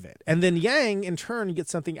gets out of it, and then Yang in turn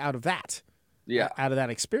gets something out of that, out of that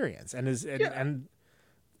experience, and and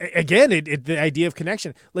again, the idea of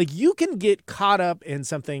connection. Like you can get caught up in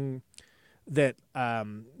something that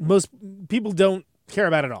most people don't care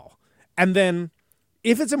about at all, and then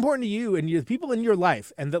if it's important to you and the people in your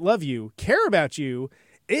life and that love you care about you,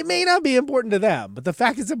 it may not be important to them, but the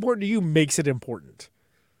fact it's important to you makes it important.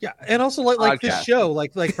 Yeah, and also like this show,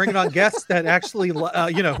 like bringing on guests that actually, who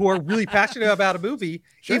are really passionate about a movie,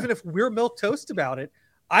 even if we're milquetoast about it.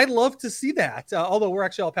 I love to see that. Although we're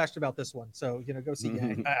actually all passionate about this one, so go see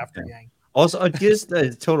Yang after Yang. Also, just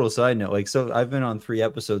a total side note, like, so I've been on 3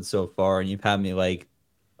 episodes so far, and you've had me like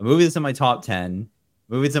a movie that's in my top 10,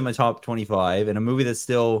 a movie that's in my top 25, and a movie that's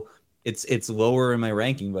still it's lower in my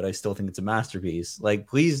ranking, but I still think it's a masterpiece. Like,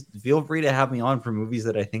 please feel free to have me on for movies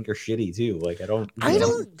that I think are shitty too. Like, I don't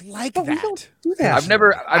like that. We don't do that. I've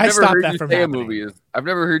never heard you say happening. a movie is. I've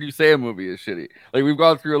never heard you say a movie is shitty. Like, we've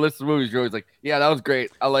gone through a list of movies. You're always like, yeah, that was great.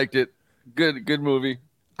 I liked it. Good movie.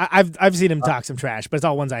 I've seen him talk some trash, but it's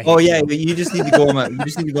all ones I hate. Oh yeah, you just need to go on my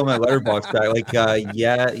Letterboxd back. Like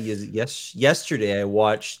yesterday I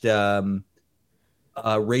watched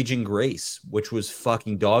Raging Grace, which was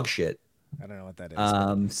fucking dog shit. I don't know what that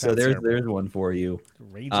is. So there's one for you.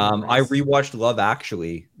 Raging I Grace. rewatched Love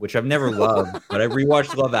Actually, which I've never loved, but I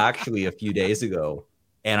rewatched Love Actually a few days ago,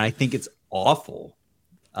 and I think it's awful.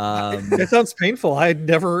 That sounds painful. I'd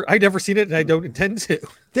never seen it, and I don't intend to.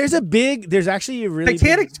 There's actually a really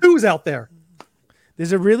Titanic 2's out there.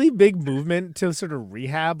 There's a really big movement to sort of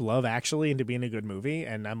rehab Love Actually into being a good movie,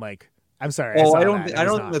 and I'm like, I'm sorry. Oh, I don't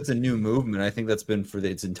think that's a new movement. I think that's been for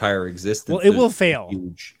its entire existence. Well, it will fail.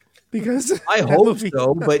 Huge. Because I hope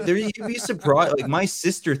so, but you'd be surprised. Like, my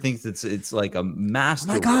sister thinks it's like a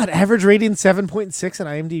master. Oh my God, average rating 7.6 on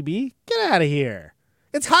IMDb. Get out of here!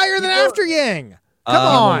 It's higher than After Yang. Come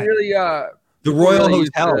on. Really, the Royal really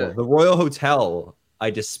Hotel. The Royal Hotel. I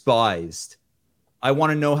despised. I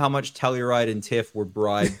want to know how much Telluride and Tiff were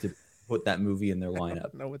bribed to put that movie in their lineup. I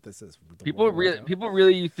don't know what this is. People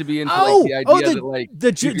really used to be into like the idea that like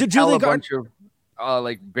the you could tell a bunch of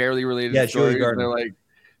like barely related stories.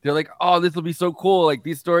 They're like, oh, this will be so cool. Like,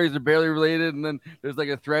 these stories are barely related, and then there's like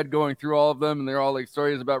a thread going through all of them, and they're all like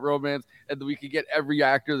stories about romance, and then we could get every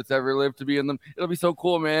actor that's ever lived to be in them. It'll be so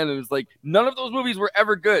cool, man. And it's like none of those movies were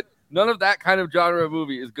ever good. None of that kind of genre of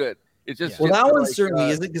movie is good. It's just that one certainly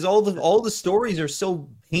isn't, because all the stories are so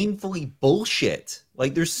painfully bullshit.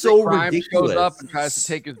 Like, they're so ridiculous. Shows up and tries to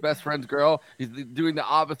take his best friend's girl. He's doing the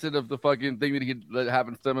opposite of the fucking thing that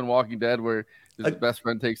happens to him in Walking Dead, where his best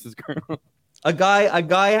friend takes his girl. A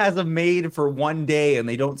guy has a maid for one day, and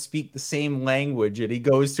they don't speak the same language, and he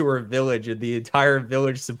goes to her village, and the entire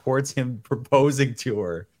village supports him proposing to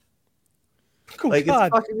her. Oh, like, God.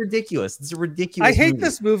 it's fucking ridiculous. It's a ridiculous. I hate movie.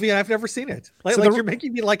 this movie, and I've never seen it. Like, So you're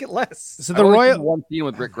making me like it less. So the Royal one scene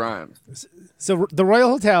with Rick Grimes. So the Royal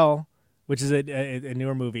Hotel, which is a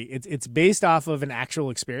newer movie, it's based off of an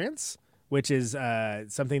actual experience, which is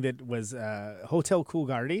something that was Hotel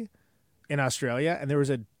Coolgardie in Australia, and there was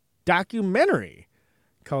a documentary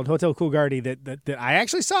called Hotel Coolgardie that I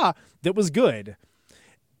actually saw that was good,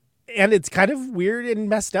 and it's kind of weird and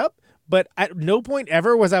messed up. But at no point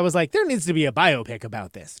ever was I like, there needs to be a biopic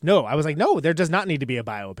about this. No, I was like, no, there does not need to be a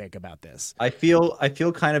biopic about this. I feel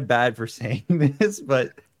kind of bad for saying this,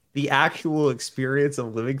 but the actual experience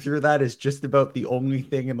of living through that is just about the only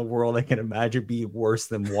thing in the world I can imagine being worse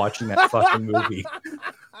than watching that fucking movie.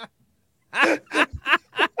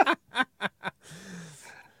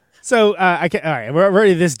 So I can't. All right, we're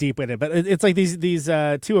already this deep in it, but it's like these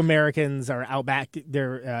two Americans are out back.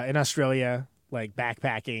 They're in Australia, like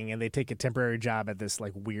backpacking, and they take a temporary job at this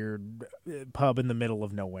like weird pub in the middle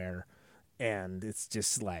of nowhere, and it's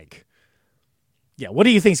just like, yeah, what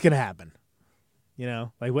do you think's gonna happen? You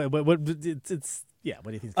know, like what it's yeah.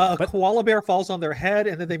 What do you think? A koala bear falls on their head,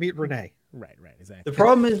 and then they meet Renee. Right, exactly. The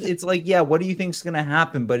problem is, it's like, yeah, what do you think's gonna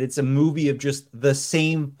happen? But it's a movie of just the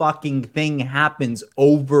same fucking thing happens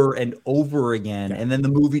over and over again, and then the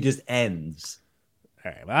movie just ends.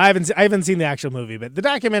 All right. Well, I haven't seen the actual movie, but the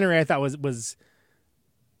documentary I thought was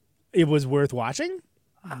worth watching.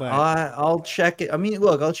 But I'll check it. I mean,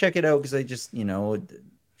 look, I'll check it out because I just,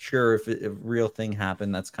 sure, if a real thing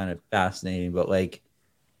happened, that's kind of fascinating. But like,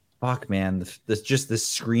 fuck, man, this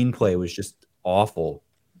screenplay was just awful.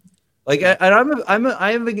 Like, I'm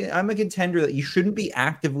a contender that you shouldn't be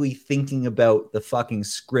actively thinking about the fucking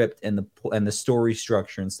script and the story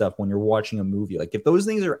structure and stuff when you're watching a movie. Like, if those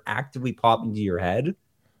things are actively popping into your head,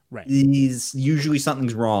 right, usually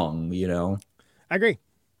something's wrong. I agree.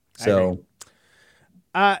 So,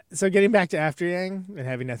 so getting back to After Yang and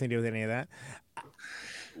having nothing to do with any of that,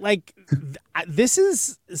 like this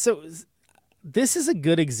is a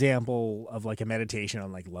good example of like a meditation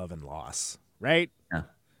on like love and loss, right? Yeah.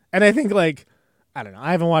 And I think like, I don't know,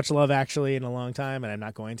 I haven't watched Love Actually in a long time and I'm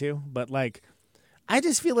not going to, but like, I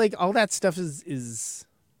just feel like all that stuff is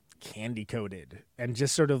candy coated and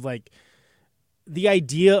just sort of like the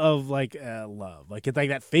idea of like love, like it's like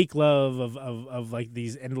that fake love of like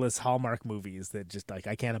these endless Hallmark movies that just like,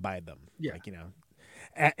 I can't abide them. Yeah. Like, you know,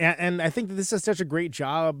 and I think that this is such a great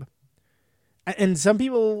job. And some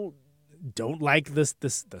people don't like the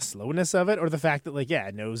slowness of it, or the fact that like,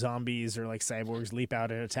 yeah, no zombies or like cyborgs leap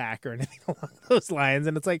out and attack or anything along those lines.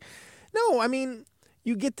 And it's like, no, I mean,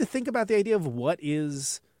 you get to think about the idea of what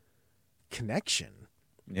is connection.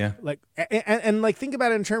 Yeah. Like, and like, think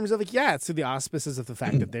about it in terms of like, yeah, it's through the auspices of the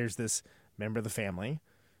fact that there's this member of the family,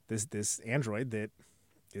 this android that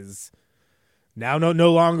is now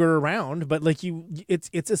no longer around, but like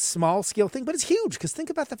it's a small scale thing, but it's huge. Cause think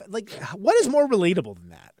about like, what is more relatable than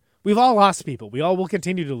that? We've all lost people. We all will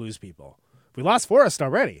continue to lose people. We lost Forrest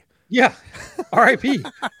already. Yeah. R.I.P.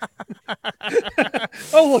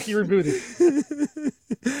 Oh, look, you rebooted.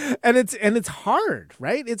 and it's hard,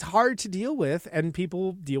 right? It's hard to deal with, and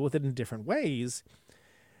people deal with it in different ways.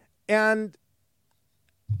 And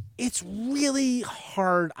it's really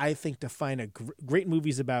hard, I think, to find great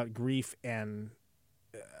movies about grief and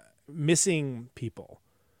missing people.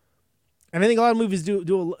 And I think a lot of movies they'll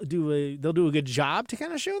do a good job to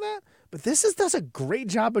kind of show that, but this does a great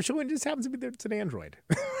job of showing it just happens to be there. It's an android.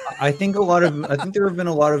 I think there have been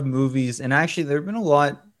a lot of movies, and actually there have been a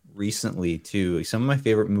lot recently too. Like, some of my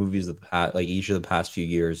favorite movies of the past, like each of the past few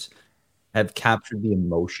years, have captured the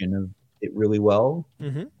emotion of it really well.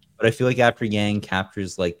 Mm-hmm. But I feel like After Yang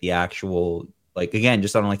captures like the actual, like, again,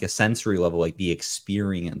 just on like a sensory level, like the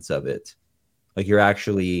experience of it. Like, you're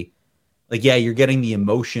actually, like, yeah, you're getting the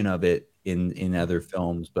emotion of it in other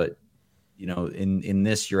films, but you know, in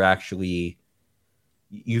this, you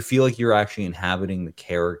feel like you're actually inhabiting the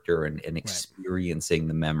character and experiencing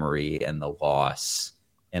the memory and the loss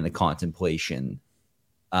and the contemplation.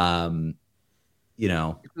 You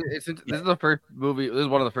know, this is the first movie. This is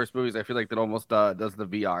one of the first movies I feel like that almost does the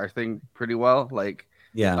VR thing pretty well. Like,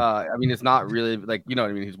 yeah, I mean, it's not really like, you know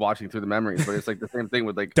what I mean. He's watching through the memories, but it's like the same thing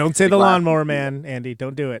with like. Don't say the lawnmower man, Andy.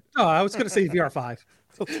 Don't do it. Oh, I was going to say VR5.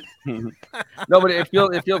 No, but it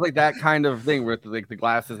feels like that kind of thing with like the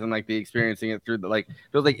glasses and like the experiencing it through the like,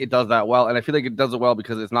 feels like it does that well, and I feel like it does it well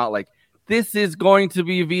because it's not like this is going to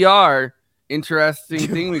be VR. Interesting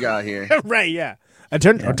thing we got here. Right? Yeah.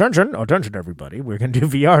 Attention, everybody. We're gonna do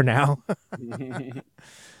VR now.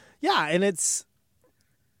 Yeah, and it's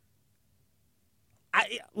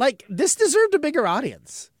like this deserved a bigger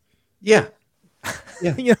audience. Yeah.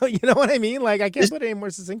 Yeah. you know what I mean? Like, I can't put it any more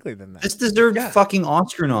succinctly than that. This deserved fucking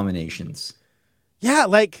Oscar nominations. Yeah,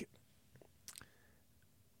 like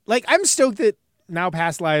I'm stoked that Now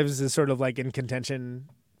Past Lives is sort of like in contention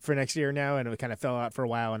for next year now, and it kind of fell out for a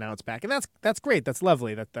while, and now it's back, and that's great. That's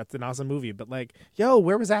lovely. That's an awesome movie. But like, yo,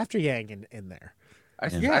 where was After Yang in there? I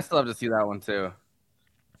still have to see that one too.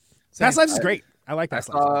 Past Lives is great. I like Past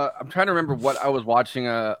Lives. I'm trying to remember what I was watching.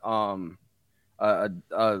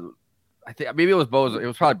 I think maybe it was Beau. It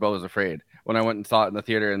was probably Beau Was Afraid when I went and saw it in the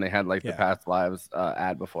theater, and they had like the Past Lives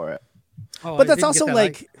ad before it. Oh, but that's also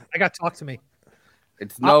like I got Talk to Me.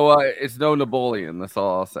 It's no Napoleon. That's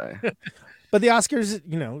all I'll say. But the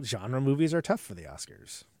Oscars, genre movies are tough for the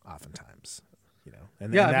Oscars oftentimes.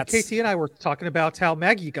 And that's... Katie and I were talking about how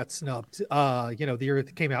Maggie got snubbed. The year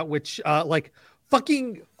it came out, which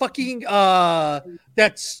fucking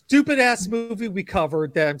that stupid ass movie we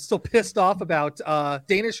covered that I'm still pissed off about.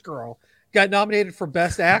 Danish Girl got nominated for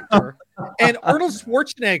Best Actor, and Arnold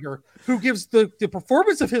Schwarzenegger, who gives the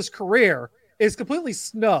performance of his career, is completely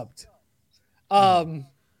snubbed.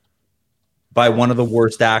 By one of the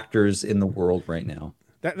worst actors in the world right now.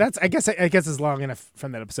 That's I guess it's long enough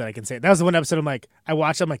from that episode. I can say it. That was the one episode I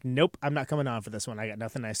watched. I'm like, nope, I'm not coming on for this one. I got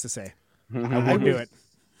nothing nice to say. I won't do it.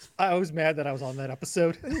 I was mad that I was on that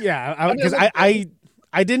episode. Yeah, because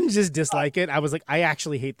I didn't just dislike it. I was like, I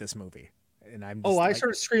actually hate this movie, and I'm. I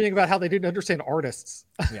started screaming about how they didn't understand artists.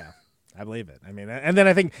 Yeah, I believe it. I mean, and then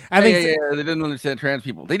I think they didn't understand trans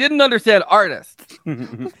people. They didn't understand artists. A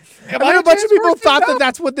bunch of people thought that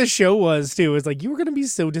that's what the show was too. It's like, you were going to be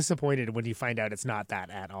so disappointed when you find out it's not that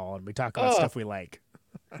at all, and we talk about stuff we like.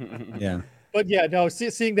 Yeah, but yeah, no,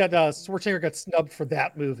 seeing that Schwarzenegger got snubbed for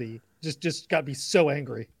that movie just got me so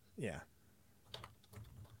angry. Yeah.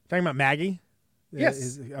 Talking about Maggie?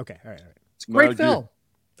 Yes. Okay. All right. It's a great film.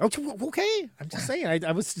 Okay. I'm just saying.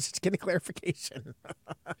 I was just getting clarification.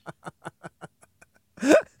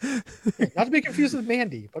 Not to be confused with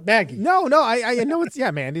Mandy, but Maggie. No, I know it's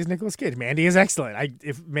Mandy's Nicolas Cage. Mandy is excellent.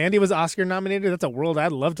 If Mandy was Oscar nominated, that's a world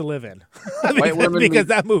I'd love to live in. because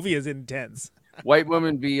that movie is intense. White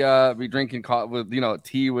women be drinking with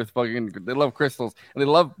tea with fucking. They love crystals and they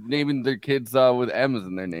love naming their kids with M's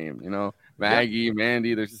in their name. Maggie,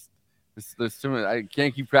 Mandy. There's so many. I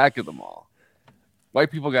can't keep track of them all. White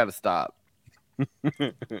people got to stop.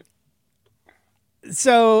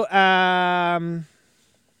 So,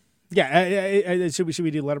 should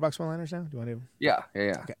we do letterbox one-liners now? Do you want to? Yeah.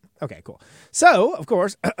 Okay, cool. So, of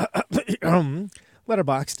course,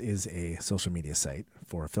 Letterboxd is a social media site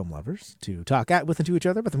for film lovers to talk with and to each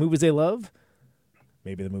other about the movies they love,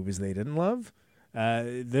 maybe the movies they didn't love,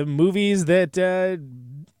 the movies that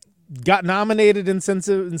got nominated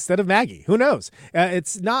instead of Maggie. Who knows?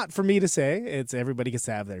 It's not for me to say. It's everybody gets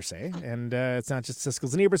to have their say. And it's not just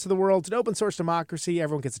Siskel's and Eberts of the world. It's an open source democracy.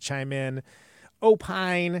 Everyone gets to chime in,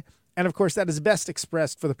 opine. And of course, that is best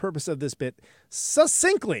expressed for the purpose of this bit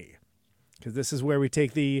succinctly. Because this is where we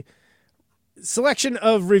take the selection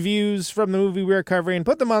of reviews from the movie we're covering,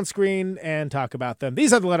 put them on screen, and talk about them.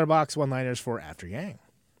 These are the letterbox one-liners for After Yang.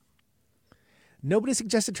 Nobody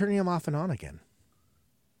suggested turning him off and on again.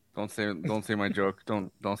 Don't say my joke.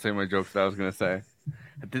 Don't say my jokes that I was gonna say.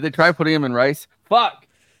 Did they try putting him in rice? Fuck.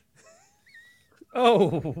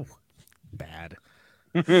 Oh, bad.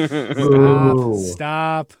 Boo.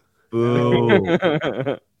 Stop.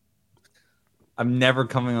 Boo. I'm never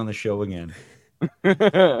coming on the show again.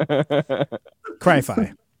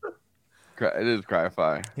 Cry-fi. It is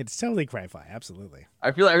Cry-fi. It's totally Cry-fi. Absolutely.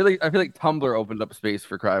 I feel like Tumblr opened up space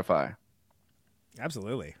for Cry-fi.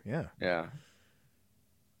 Absolutely. Yeah. Yeah.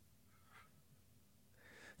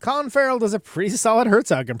 Colin Farrell does a pretty solid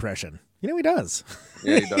Herzog impression. He does.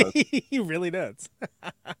 Yeah, he does. He really does.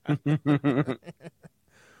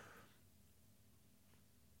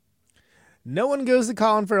 No one goes to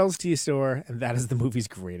Colin Farrell's tea store, and that is the movie's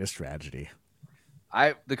greatest tragedy.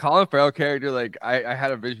 The Colin Farrell character, I had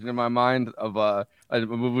a vision in my mind of a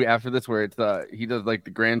movie after this where it's he does like the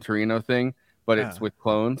Gran Torino thing, but it's with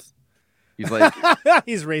clones. He's like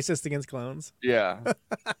he's racist against clones. Yeah.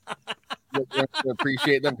 To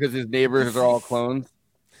appreciate them because his neighbors are all clones.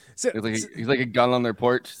 So he's like a gun on their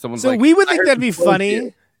porch. We would think that'd be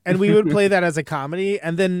funny, and we would play that as a comedy,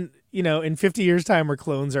 and then in 50 years' time, where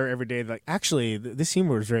clones are every day, like actually, this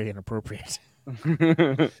humor is very inappropriate.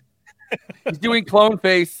 He's doing clone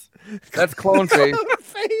face. That's clone face. Clone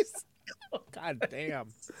face. Oh, God damn.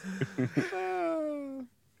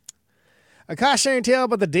 A cautionary tale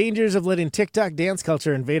about the dangers of letting TikTok dance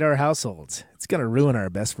culture invade our households. It's gonna ruin our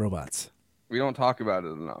best robots. We don't talk about it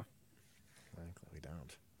enough. We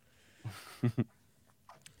don't.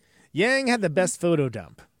 Yang had the best photo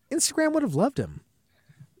dump. Instagram would have loved him.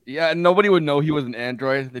 Yeah, and nobody would know he was an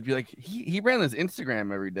android. They'd be like, he ran this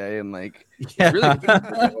Instagram every day, and really, I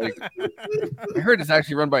heard it's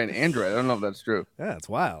actually run by an android. I don't know if that's true. Yeah, it's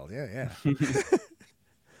wild. Yeah.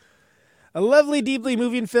 A lovely, deeply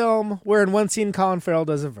moving film where in one scene Colin Farrell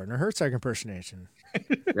does a Werner Herzog impersonation.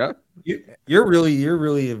 Yeah, you're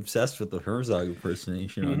really obsessed with the Herzog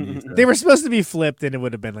impersonation on these. They were supposed to be flipped, and it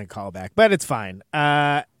would have been like callback, but it's fine.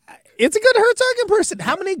 It's a good Herzog impersonation.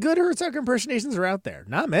 How many good Herzog impersonations are out there?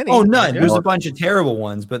 Not many. Oh, none. There's a bunch of terrible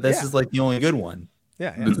ones, but this is like the only good one.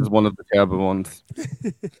 Yeah. This is one of the terrible ones.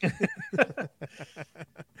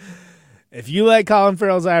 If you like Colin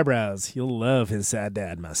Farrell's eyebrows, you'll love his sad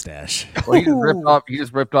dad mustache. Well, he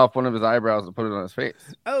just ripped off one of his eyebrows and put it on his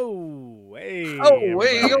face. Oh, hey.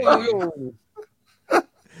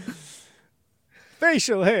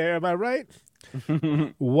 Facial hair, am I right?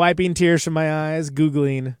 Wiping tears from my eyes,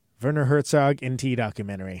 Googling Werner Herzog NT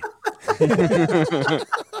documentary.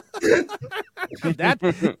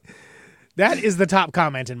 That is the top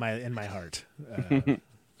comment in my heart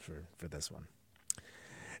for this one.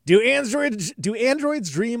 Do androids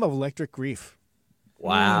dream of electric grief?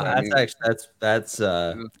 Wow, that's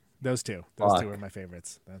those two are my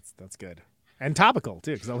favorites. That's good and topical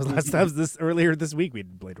too, because that was this earlier this week we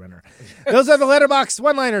did Blade Runner. Those are the letterbox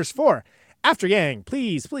one-liners for After Yang.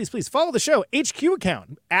 Please follow the show HQ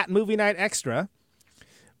account at Movie Night Extra.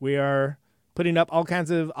 We are putting up all kinds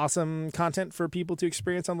of awesome content for people to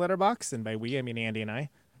experience on Letterboxd, and by we I mean Andy and I.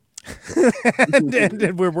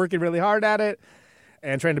 and we're working really hard at it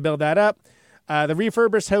and trying to build that up. The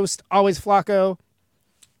refurbished host, Always Flacco,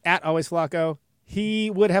 at Always Flacco. He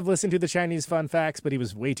would have listened to the Chinese fun facts, but he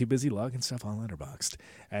was way too busy logging stuff on Letterboxd.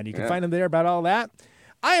 And you can find him there about all that.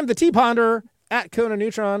 I am the Tea Ponderer at Conan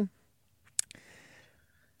Neutron.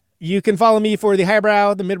 You can follow me for the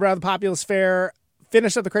highbrow, the midbrow, the populist fare.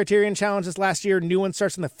 Finished up the Criterion Challenge this last year. New one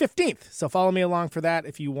starts on the 15th. So follow me along for that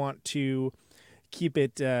if you want to keep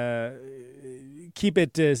it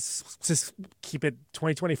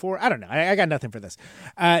 2024. I don't know. I got nothing for this.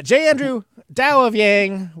 J. Andrew, Dao of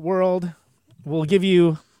Yang World will give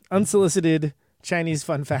you unsolicited Chinese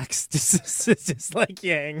fun facts, just like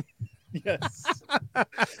Yang. Yes.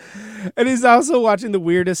 And he's also watching the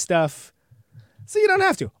weirdest stuff, so you don't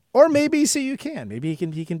have to, or maybe so you can. Maybe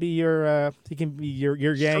he can be your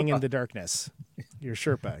Yang in the darkness, your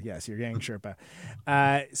Sherpa. Yes, your Yang Sherpa.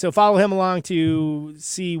 So follow him along to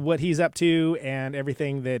see what he's up to and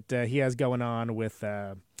everything that he has going on with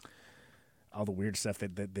all the weird stuff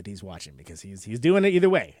that he's watching, because he's doing it either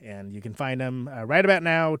way. And you can find him right about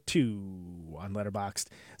now too on Letterboxd.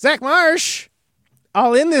 Zach Marsh,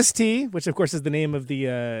 All in This Tea, which of course is the name of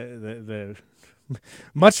the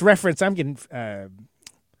much reference. I'm getting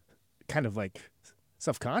kind of like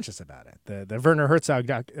self-conscious about it. The Werner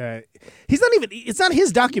Herzog it's not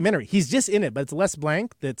his documentary. He's just in it, but it's Les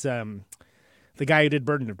Blanc. That's the guy who did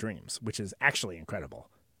Burden of Dreams, which is actually incredible,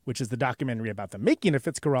 which is the documentary about the making of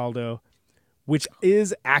Fitzcarraldo, which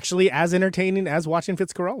is actually as entertaining as watching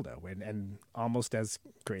Fitzcarraldo and almost as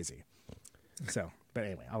crazy. So, but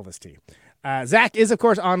anyway, all this tea. Zach is, of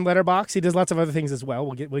course, on Letterboxd. He does lots of other things as well.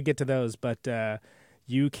 We'll get to those, but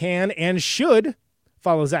you can and should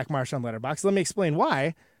follow Zach Marsh on Letterboxd. Let me explain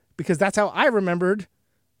why. Because that's how I remembered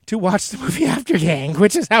to watch the movie After Yang,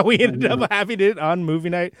 which is how we ended up having it on Movie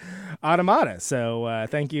Night Automata. So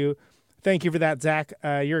thank you for that, Zach.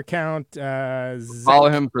 Your account, Zach. Follow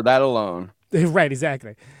him for that alone. Right,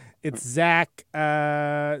 exactly. It's Zach.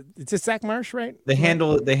 It's just Zach Marsh, right? The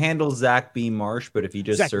handle Zach B Marsh, but if you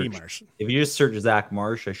just Zach B. search Marsh. if you just search Zach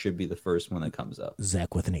Marsh, I should be the first one that comes up.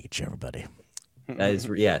 Zach with an H, everybody. That is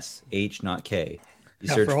yes, H, not K. You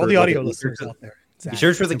Now, search for all the audio listeners out there. You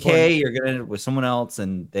search for the K, you're gonna end up with someone else,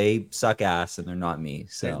 and they suck ass, and they're not me.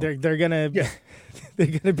 So they're gonna be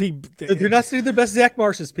they're not doing their best Zach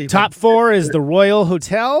Marsh's people. Top 4 is The Royal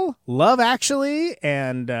Hotel, Love Actually,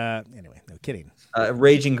 and anyway, no kidding.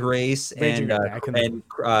 Raging Grace Raging and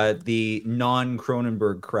the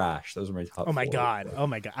non-Cronenberg Crash. Those are my top. Oh my 4. god! Oh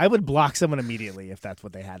my god! I would block someone immediately if that's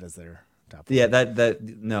what they had as their top 4. Yeah,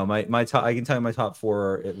 no, my top. I can tell you my top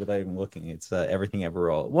 4 without even looking. It's Everything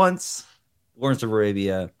Ever All at Once, Lawrence of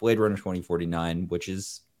Arabia, Blade Runner 2049, which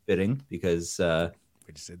is fitting because we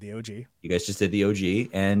just did the OG. You guys just did the OG,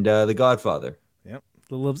 and The Godfather. Yep,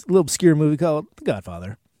 a little obscure movie called The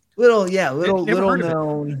Godfather. Little Never heard of it.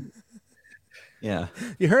 known. Yeah.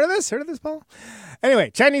 You heard of this? Heard of this, Paul? Anyway,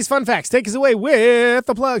 Chinese fun facts. Take us away with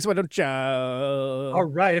the plugs. Why don't you? All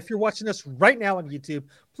right. If you're watching us right now on YouTube,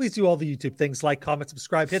 please do all the YouTube things like comment,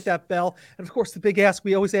 subscribe, hit that bell. And of course, the big ask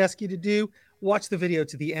we always ask you to do, watch the video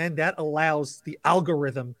to the end. That allows the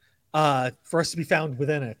algorithm for us to be found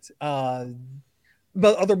within it.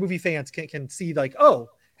 But other movie fans can see like, oh,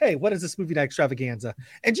 hey, what is this movie night extravaganza?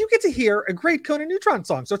 And you get to hear a great Conan Neutron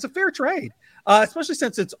song. So it's a fair trade, especially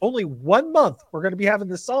since it's only 1 month we're going to be having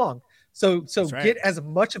this song. So right. Get as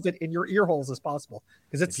much of it in your ear holes as possible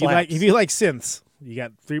because it's if you like synths, you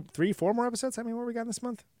got 4 more episodes. How many more we got this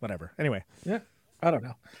month? Whatever. Anyway. Yeah, I don't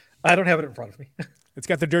know. I don't have it in front of me. It's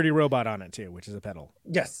got the dirty robot on it too, which is a pedal.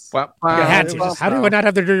 Yes. Well, had to. How do we not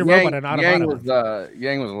have the dirty robot in Automata?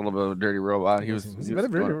 Yang was a little bit of a dirty robot. He was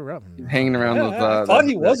hanging around with. I thought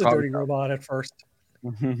he was a dirty robot at first.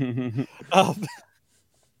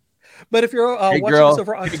 But if you're watching this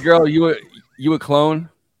over on... Hey girl, you a clone?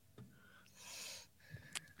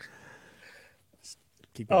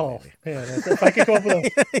 Keep going, man! If I could come up with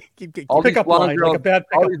a pickup line, like a bad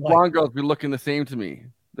pickup all these blonde girls be looking the same to me.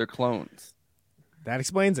 They're clones. That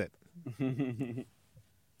explains it.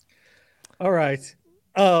 All right.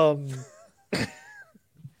 If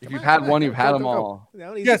you've had one, you've had them all.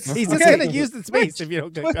 No, he's just going to use the space if you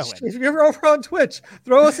don't get going. If you're ever over on Twitch,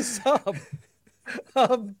 throw us a sub.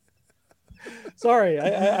 Sorry,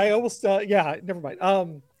 I almost never mind.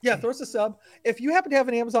 Yeah, throw us a sub. If you happen to have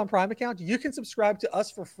an Amazon Prime account, you can subscribe to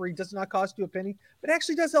us for free. It does not cost you a penny, but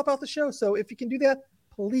actually does help out the show. So if you can do that,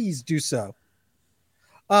 please do so.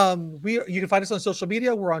 You can find us on social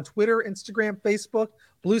media. We're on Twitter, Instagram, Facebook,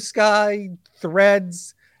 Blue Sky,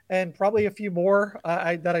 Threads, and probably a few more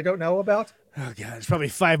that I don't know about. Oh god, there's probably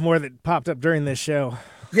 5 more that popped up during this show.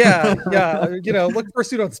 Yeah. Look for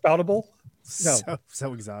Pursuit Unspoutable. No.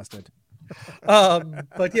 So exhausted.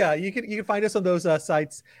 But yeah, you can find us on those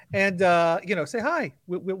sites and say hi.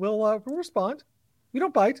 We'll respond. We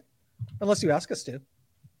don't bite unless you ask us to.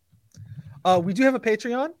 We do have a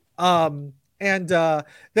Patreon. And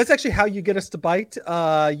that's actually how you get us to bite.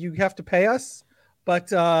 You have to pay us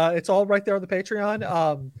but it's all right there on the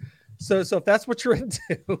Patreon. So if that's what you're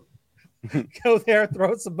into, go there,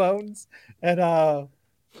 throw some bones, and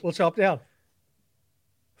we'll chop down.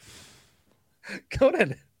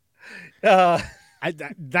 Conan.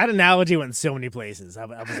 That analogy went so many places. I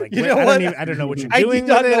was like, You know I don't know what you're doing. I did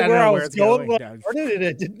not with it. know I don't where I know was it's going. going.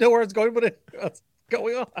 I didn't know where I was going, but what's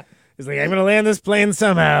going on? He's like, I'm going to land this plane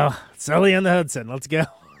somehow. Sully on the Hudson. Let's go.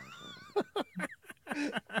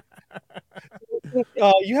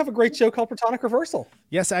 You have a great show called Protonic Reversal.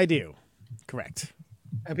 Yes, I do. Correct.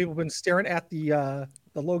 And people have been staring at the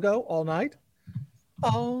logo all night.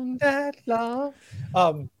 All night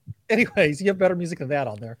long. Anyways, you have better music than that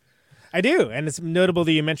on there. I do, and it's notable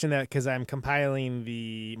that you mentioned that because I'm compiling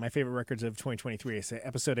my favorite records of 2023. It's an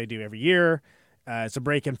episode I do every year. It's a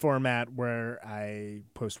break-in format where I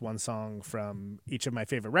post one song from each of my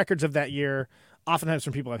favorite records of that year, oftentimes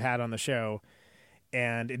from people I've had on the show.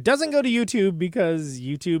 And it doesn't go to YouTube because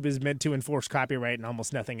YouTube is meant to enforce copyright and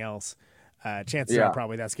almost nothing else. Chances are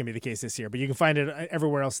probably that's going to be the case this year. But you can find it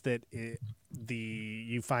everywhere else that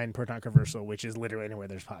you find Proton Conversal, which is literally anywhere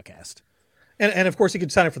there's podcast. And of course, you can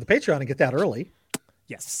sign up for the Patreon and get that early.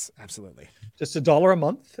 Yes, absolutely. Just $1 a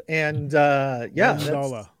month. And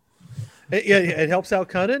it helps out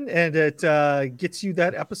Conan, and it gets you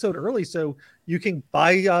that episode early so you can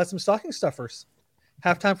buy some stocking stuffers.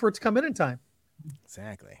 Have time for it to come in time.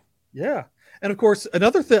 Exactly. Yeah. And of course,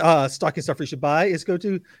 another stocking stuffer you should buy is go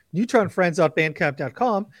to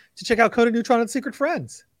neutronfriends.bandcamp.com to check out Conan Neutron and Secret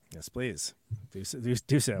Friends. Yes, please.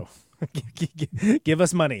 Do so. Give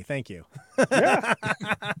us money. Thank you. Yeah.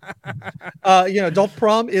 Adult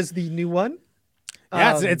Prom is the new one.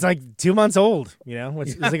 Yeah, it's like 2 months old,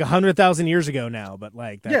 it's like 100,000 years ago now, but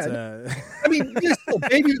like that's I mean,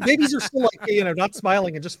 babies are still like, not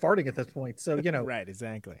smiling and just farting at this point. So, right.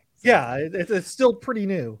 Exactly. Yeah. It's still pretty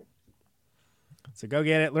new. So go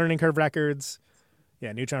get it. Learning Curve Records.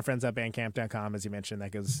 Yeah. neutronfriends.bandcamp.com. As you mentioned,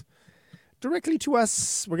 that goes directly to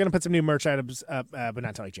us. We're going to put some new merch items up, but not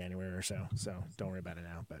until like January or so. So don't worry about it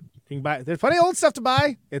now, but you can buy, there's plenty of old stuff to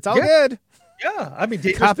buy. It's all good. Yeah. I mean,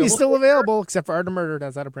 copy's still available except for Art of Murder.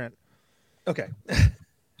 That's out of print. Okay.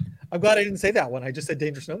 I'm glad I didn't say that one. I just said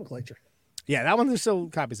Dangerous Nomenclature. Yeah. That one, there's still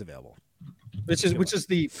copies available. Which is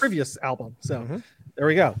the previous album. So there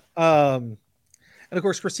we go. And of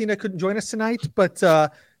course, Christina couldn't join us tonight, but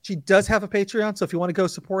she does have a Patreon. So if you want to go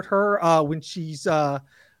support her when she's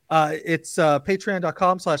it's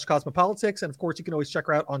patreon.com/cosmopolitics. And of course, you can always check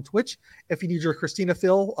her out on Twitch if you need your Christina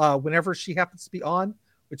fill whenever she happens to be on,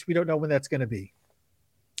 which we don't know when that's going to be.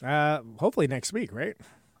 Hopefully next week, right?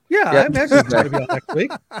 Yeah, I imagine it's going to be on next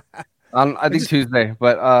week. I think Tuesday,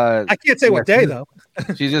 but I can't say what day though.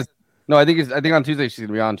 She's just I think on Tuesday she's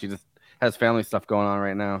gonna be on. She just has family stuff going on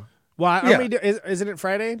right now. Well, isn't it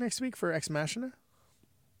Friday next week for Ex Machina?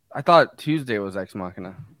 I thought Tuesday was Ex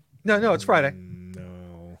Machina. No, it's Friday.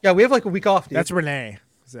 No. Yeah, we have like a week off. Dude. That's Renee.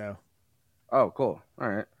 So. Oh, cool. All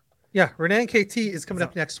right. Yeah, Renee and KT is coming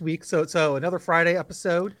up next week. So another Friday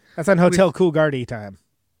episode. That's on Hotel Coolgardie time.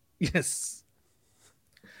 Yes.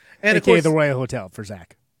 And AKA the Royal Hotel for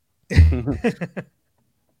Zach.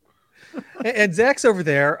 And Zach's over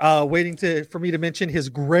there waiting for me to mention his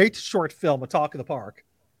great short film, A Talk in the Park,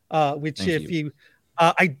 which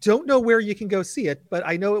I don't know where you can go see it, but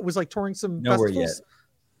I know it was like touring some festivals.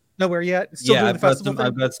 Nowhere yet. Still doing the festival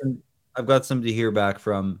thing? I've got some to hear back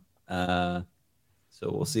from. So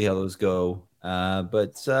we'll see how those go.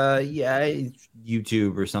 But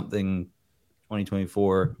YouTube or something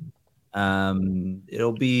 2024.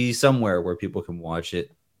 It'll be somewhere where people can watch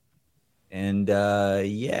it. And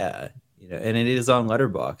and it is on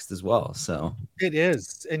Letterboxd as well. So it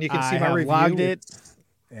is, and you can see my review. Logged it,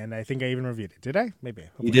 and I think I even reviewed it. Did I? Maybe.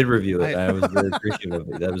 Hopefully. You did review it. I was very appreciative of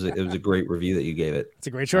it. It was a great review that you gave it. It's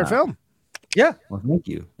a great short film. Yeah. Well, thank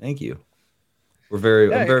you. I'm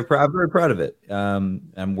very proud of it.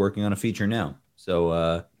 I'm working on a feature now,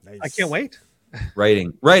 so nice. I can't wait.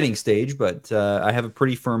 Writing stage, but I have a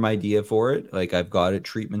pretty firm idea for it. Like I've got it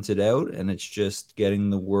treatmented out, and it's just getting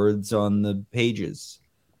the words on the pages.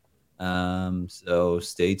 So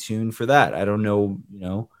stay tuned for that. I don't know,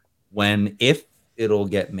 if it'll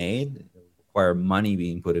get made. It'll require money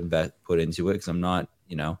being put into it because I'm not,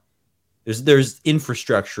 there's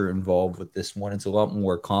infrastructure involved with this one. It's a lot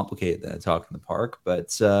more complicated than A Talk in the Park,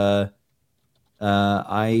 but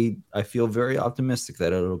I feel very optimistic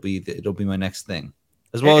that it'll be my next thing.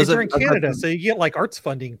 As well as you're in Canada, so you get like arts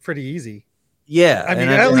funding pretty easy. Yeah, I mean,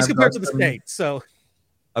 at least compared to the States. So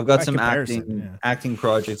I've got some acting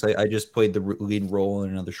projects. I just played the lead role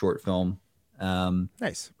in another short film.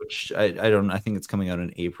 Nice. Which I think it's coming out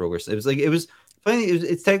in April or so. It was funny.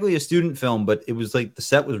 It's technically a student film, but it was like the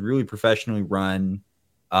set was really professionally run.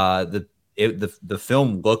 The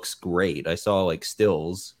film looks great. I saw like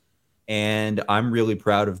stills, and I'm really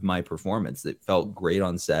proud of my performance. It felt great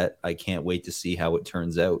on set. I can't wait to see how it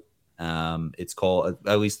turns out. It's called,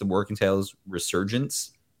 at least the working title is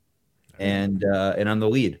Resurgence, and I'm the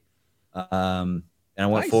lead. And I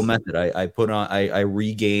went full method. I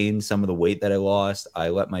regained some of the weight that I lost. I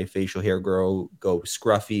let my facial hair go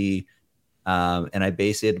scruffy. And I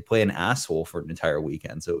basically had to play an asshole for an entire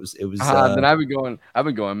weekend. So it was. Then I've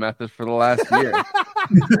been going method for the last year.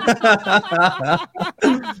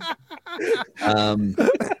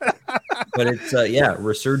 But it's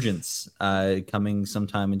Resurgence coming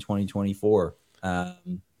sometime in 2024.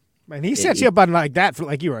 Man, he set you up on like that for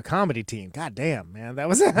like you were a comedy team. God damn, man, that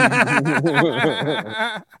was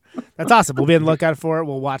that's awesome. We'll be on the lookout for it.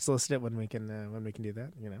 We'll watch list it when we can do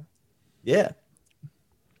that. You know. Yeah.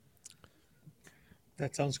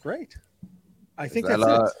 That sounds great. I think that's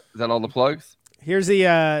it. Is that all the plugs? Here's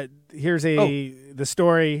the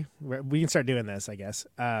story. We can start doing this, I guess.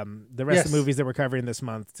 The rest of the movies that we're covering this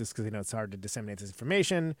month, just because it's hard to disseminate this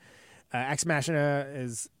information. Ex Machina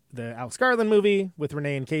is the Alex Garland movie with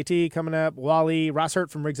Renee and KT coming up. Wally, Ross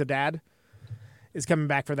Hurt from Riggs of Dad is coming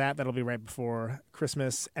back for that. That'll be right before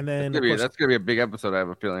Christmas, and then that's gonna be a big episode. I have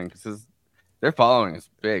a feeling because their following is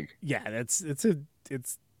big. Yeah, it's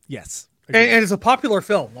yes. And it's a popular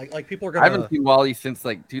film. Like people are gonna. I haven't seen Wally since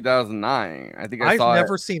like 2009. I think I've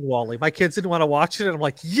never seen Wally. My kids didn't want to watch it, and I'm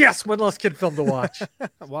like, yes, one less kid film to watch.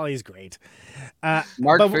 Wally's great.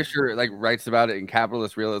 Mark Fisher like writes about it in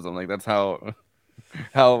capitalist realism. Like that's how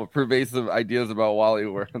pervasive ideas about Wally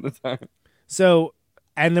were at the time. So,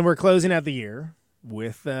 and then we're closing out the year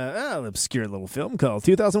with an obscure little film called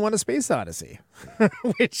 2001: A Space Odyssey,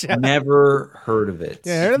 which never heard of it.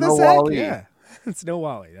 Yeah, heard of this? Wally. Yeah. It's no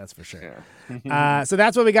Wally, that's for sure. Yeah. So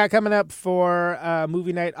that's what we got coming up for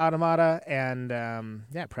Movie Night Automata, and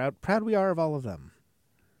proud we are of all of them.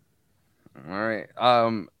 All right,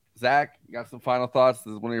 Zach, you got some final thoughts?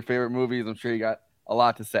 This is one of your favorite movies. I'm sure you got a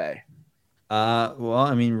lot to say. Well,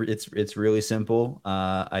 I mean, it's really simple.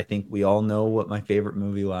 I think we all know what my favorite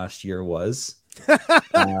movie last year was.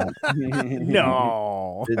 No.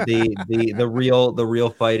 The real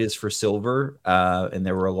fight is for silver. And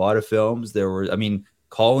there were a lot of films.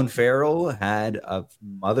 Colin Farrell had a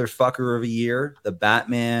motherfucker of a year. The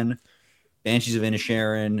Batman, Banshees of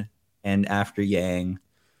Inisherin, and After Yang,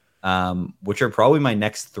 which are probably my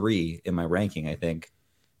next three in my ranking, I think.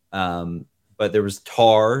 But there was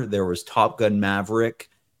Tar, there was Top Gun Maverick,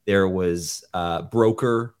 there was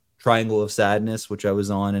Broker, Triangle of Sadness, which I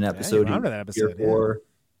was on an episode. I remember that episode.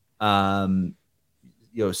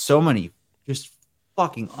 So many just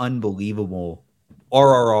fucking unbelievable.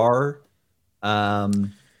 RRR. I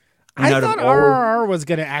thought RRR was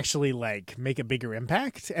gonna actually like make a bigger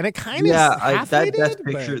impact, and it kind of that best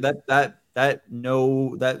picture the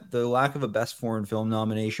lack of a best foreign film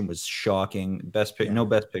nomination was shocking. No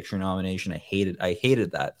best picture nomination. I hated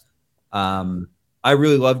that. I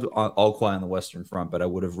really loved All Quiet on the Western Front, but I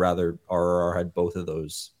would have rather RRR had both of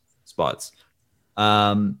those spots.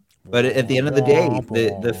 But at the end of the day,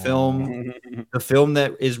 the film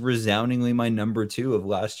that is resoundingly my number 2 of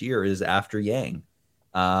last year is After Yang.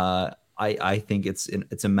 I think it's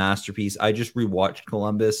a masterpiece. I just rewatched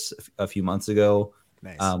Columbus a few months ago,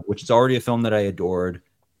 which is already a film that I adored.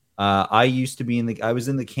 I was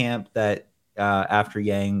in the camp that After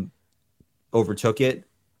Yang overtook it.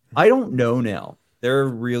 I don't know now. They're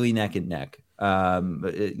really neck and neck.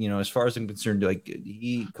 As far as I'm concerned, like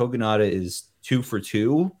Kogonada is 2 for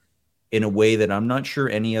 2 in a way that I'm not sure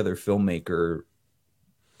any other filmmaker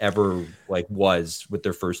ever was with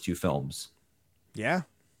their first 2 films. Yeah.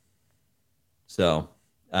 So,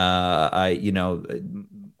 the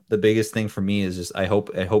biggest thing for me is just I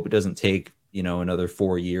hope it doesn't take another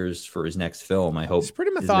 4 years for his next film. I hope it's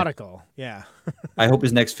pretty methodical. Yeah. I hope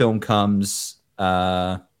his next film comes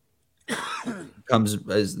as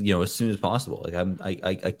soon as possible.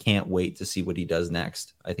 I can't wait to see what he does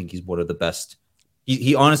next. I think he's one of the best.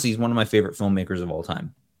 He honestly he's one of my favorite filmmakers of all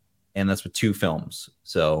time, and that's with 2 films.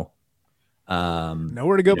 So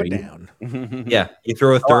nowhere to go but down. Yeah, you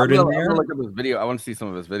throw a third in there. I'm gonna look at this video. I want to see some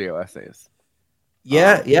of his video essays.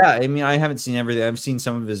 Yeah. I mean, I haven't seen everything. I've seen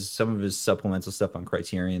some of his supplemental stuff on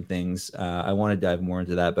Criterion things. I want to dive more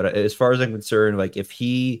into that. But as far as I'm concerned, if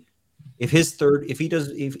he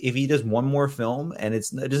does one more film, and it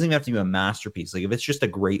doesn't even have to be a masterpiece. If it's just a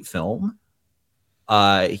great film,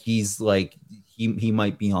 he's he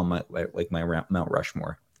might be on my Mount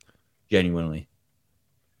Rushmore, genuinely.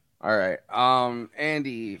 All right,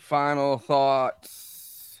 Andy, final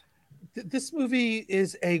thoughts. This movie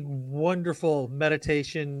is a wonderful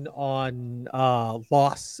meditation on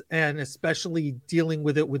loss, and especially dealing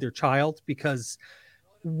with it with your child, because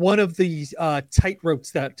one of the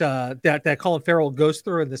tightropes that Colin Farrell goes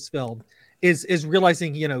through in this film is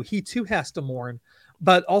realizing, he too has to mourn,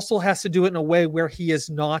 but also has to do it in a way where he's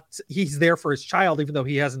there for his child, even though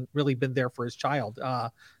he hasn't really been there for his child,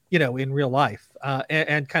 in real life,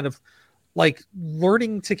 and kind of like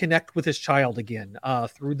learning to connect with his child again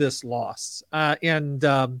through this loss. And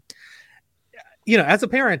as a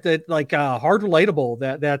parent, that hard relatable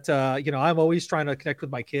that I'm always trying to connect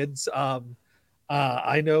with my kids.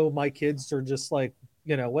 I know my kids are just like,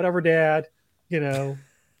 whatever, Dad,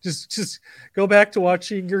 just go back to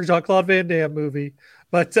watching your Jean-Claude Van Damme movie.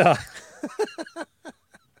 But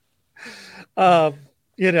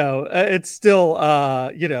it's still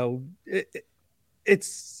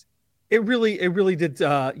it really did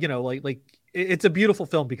it's a beautiful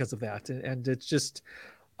film because of that, and it's just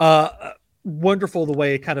wonderful the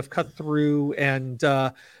way it kind of cut through and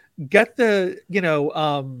get the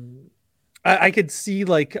I could see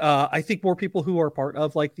I think more people who are part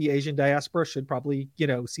of the Asian diaspora should probably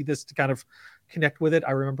see this to kind of connect with it.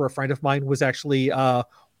 I remember a friend of mine was actually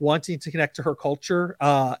wanting to connect to her culture,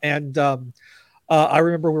 and I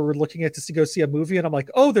remember we were looking at this to go see a movie, and I'm like,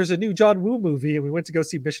 oh, there's a new John Woo movie, and we went to go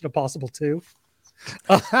see Mission Impossible 2.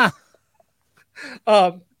 Well,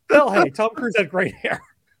 hey, Tom Cruise had great hair.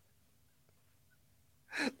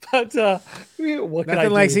 But what can I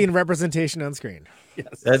Nothing like do? seeing representation on screen.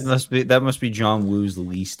 Yes. That must be John Woo's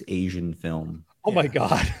least Asian film. Oh my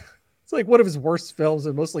God. It's like one of his worst films,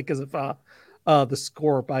 and mostly because of the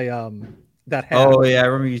score by that hat. Oh yeah, I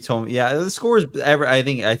remember you told me. Yeah, the score is I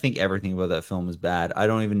think everything about that film is bad. I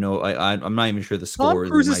don't even know. I'm not even sure the score.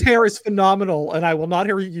 Tom Cruise's hair is phenomenal, and I will not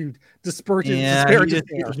hear you disparage his hair.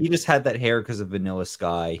 He just had that hair because of Vanilla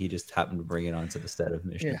Sky. He just happened to bring it onto the set of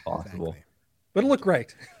Mission Impossible. Exactly. But it looked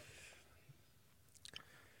great.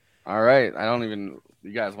 All right.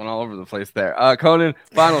 You guys went all over the place there. Conan,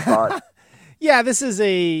 final thought. Yeah, this is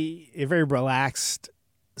a very relaxed,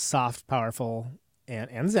 soft, powerful,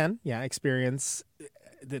 and zen, experience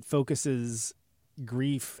that focuses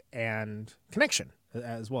grief and connection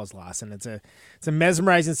as well as loss. And it's a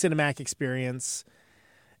mesmerizing cinematic experience,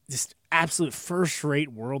 just absolute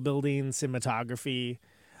first-rate world building, cinematography.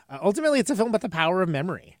 Ultimately, it's a film about the power of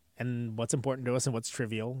memory and what's important to us and what's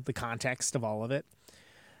trivial, the context of all of it,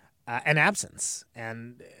 and absence.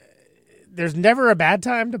 And there's never a bad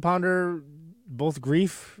time to ponder both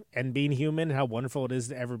grief and being human, how wonderful it is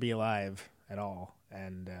to ever be alive at all.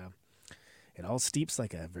 And it all steeps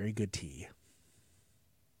like a very good tea.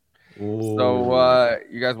 Ooh. So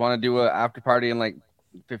you guys want to do an after party in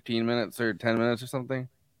 15 minutes or 10 minutes or something?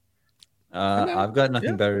 I've got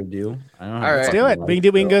nothing better to do. I don't know. All right. Let's do it. We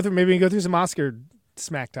can go through some Oscar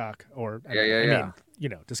smack talk or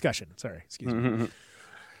discussion. Sorry, excuse me.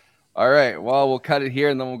 All right. Well, we'll cut it here,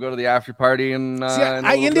 and then we'll go to the after party. And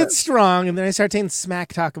I ended strong, and then I started saying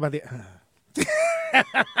smack talk about the.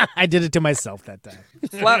 I did it to myself that time.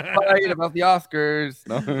 Slap fight about the Oscars.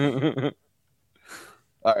 No.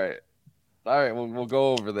 All right. We'll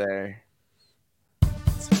go over there.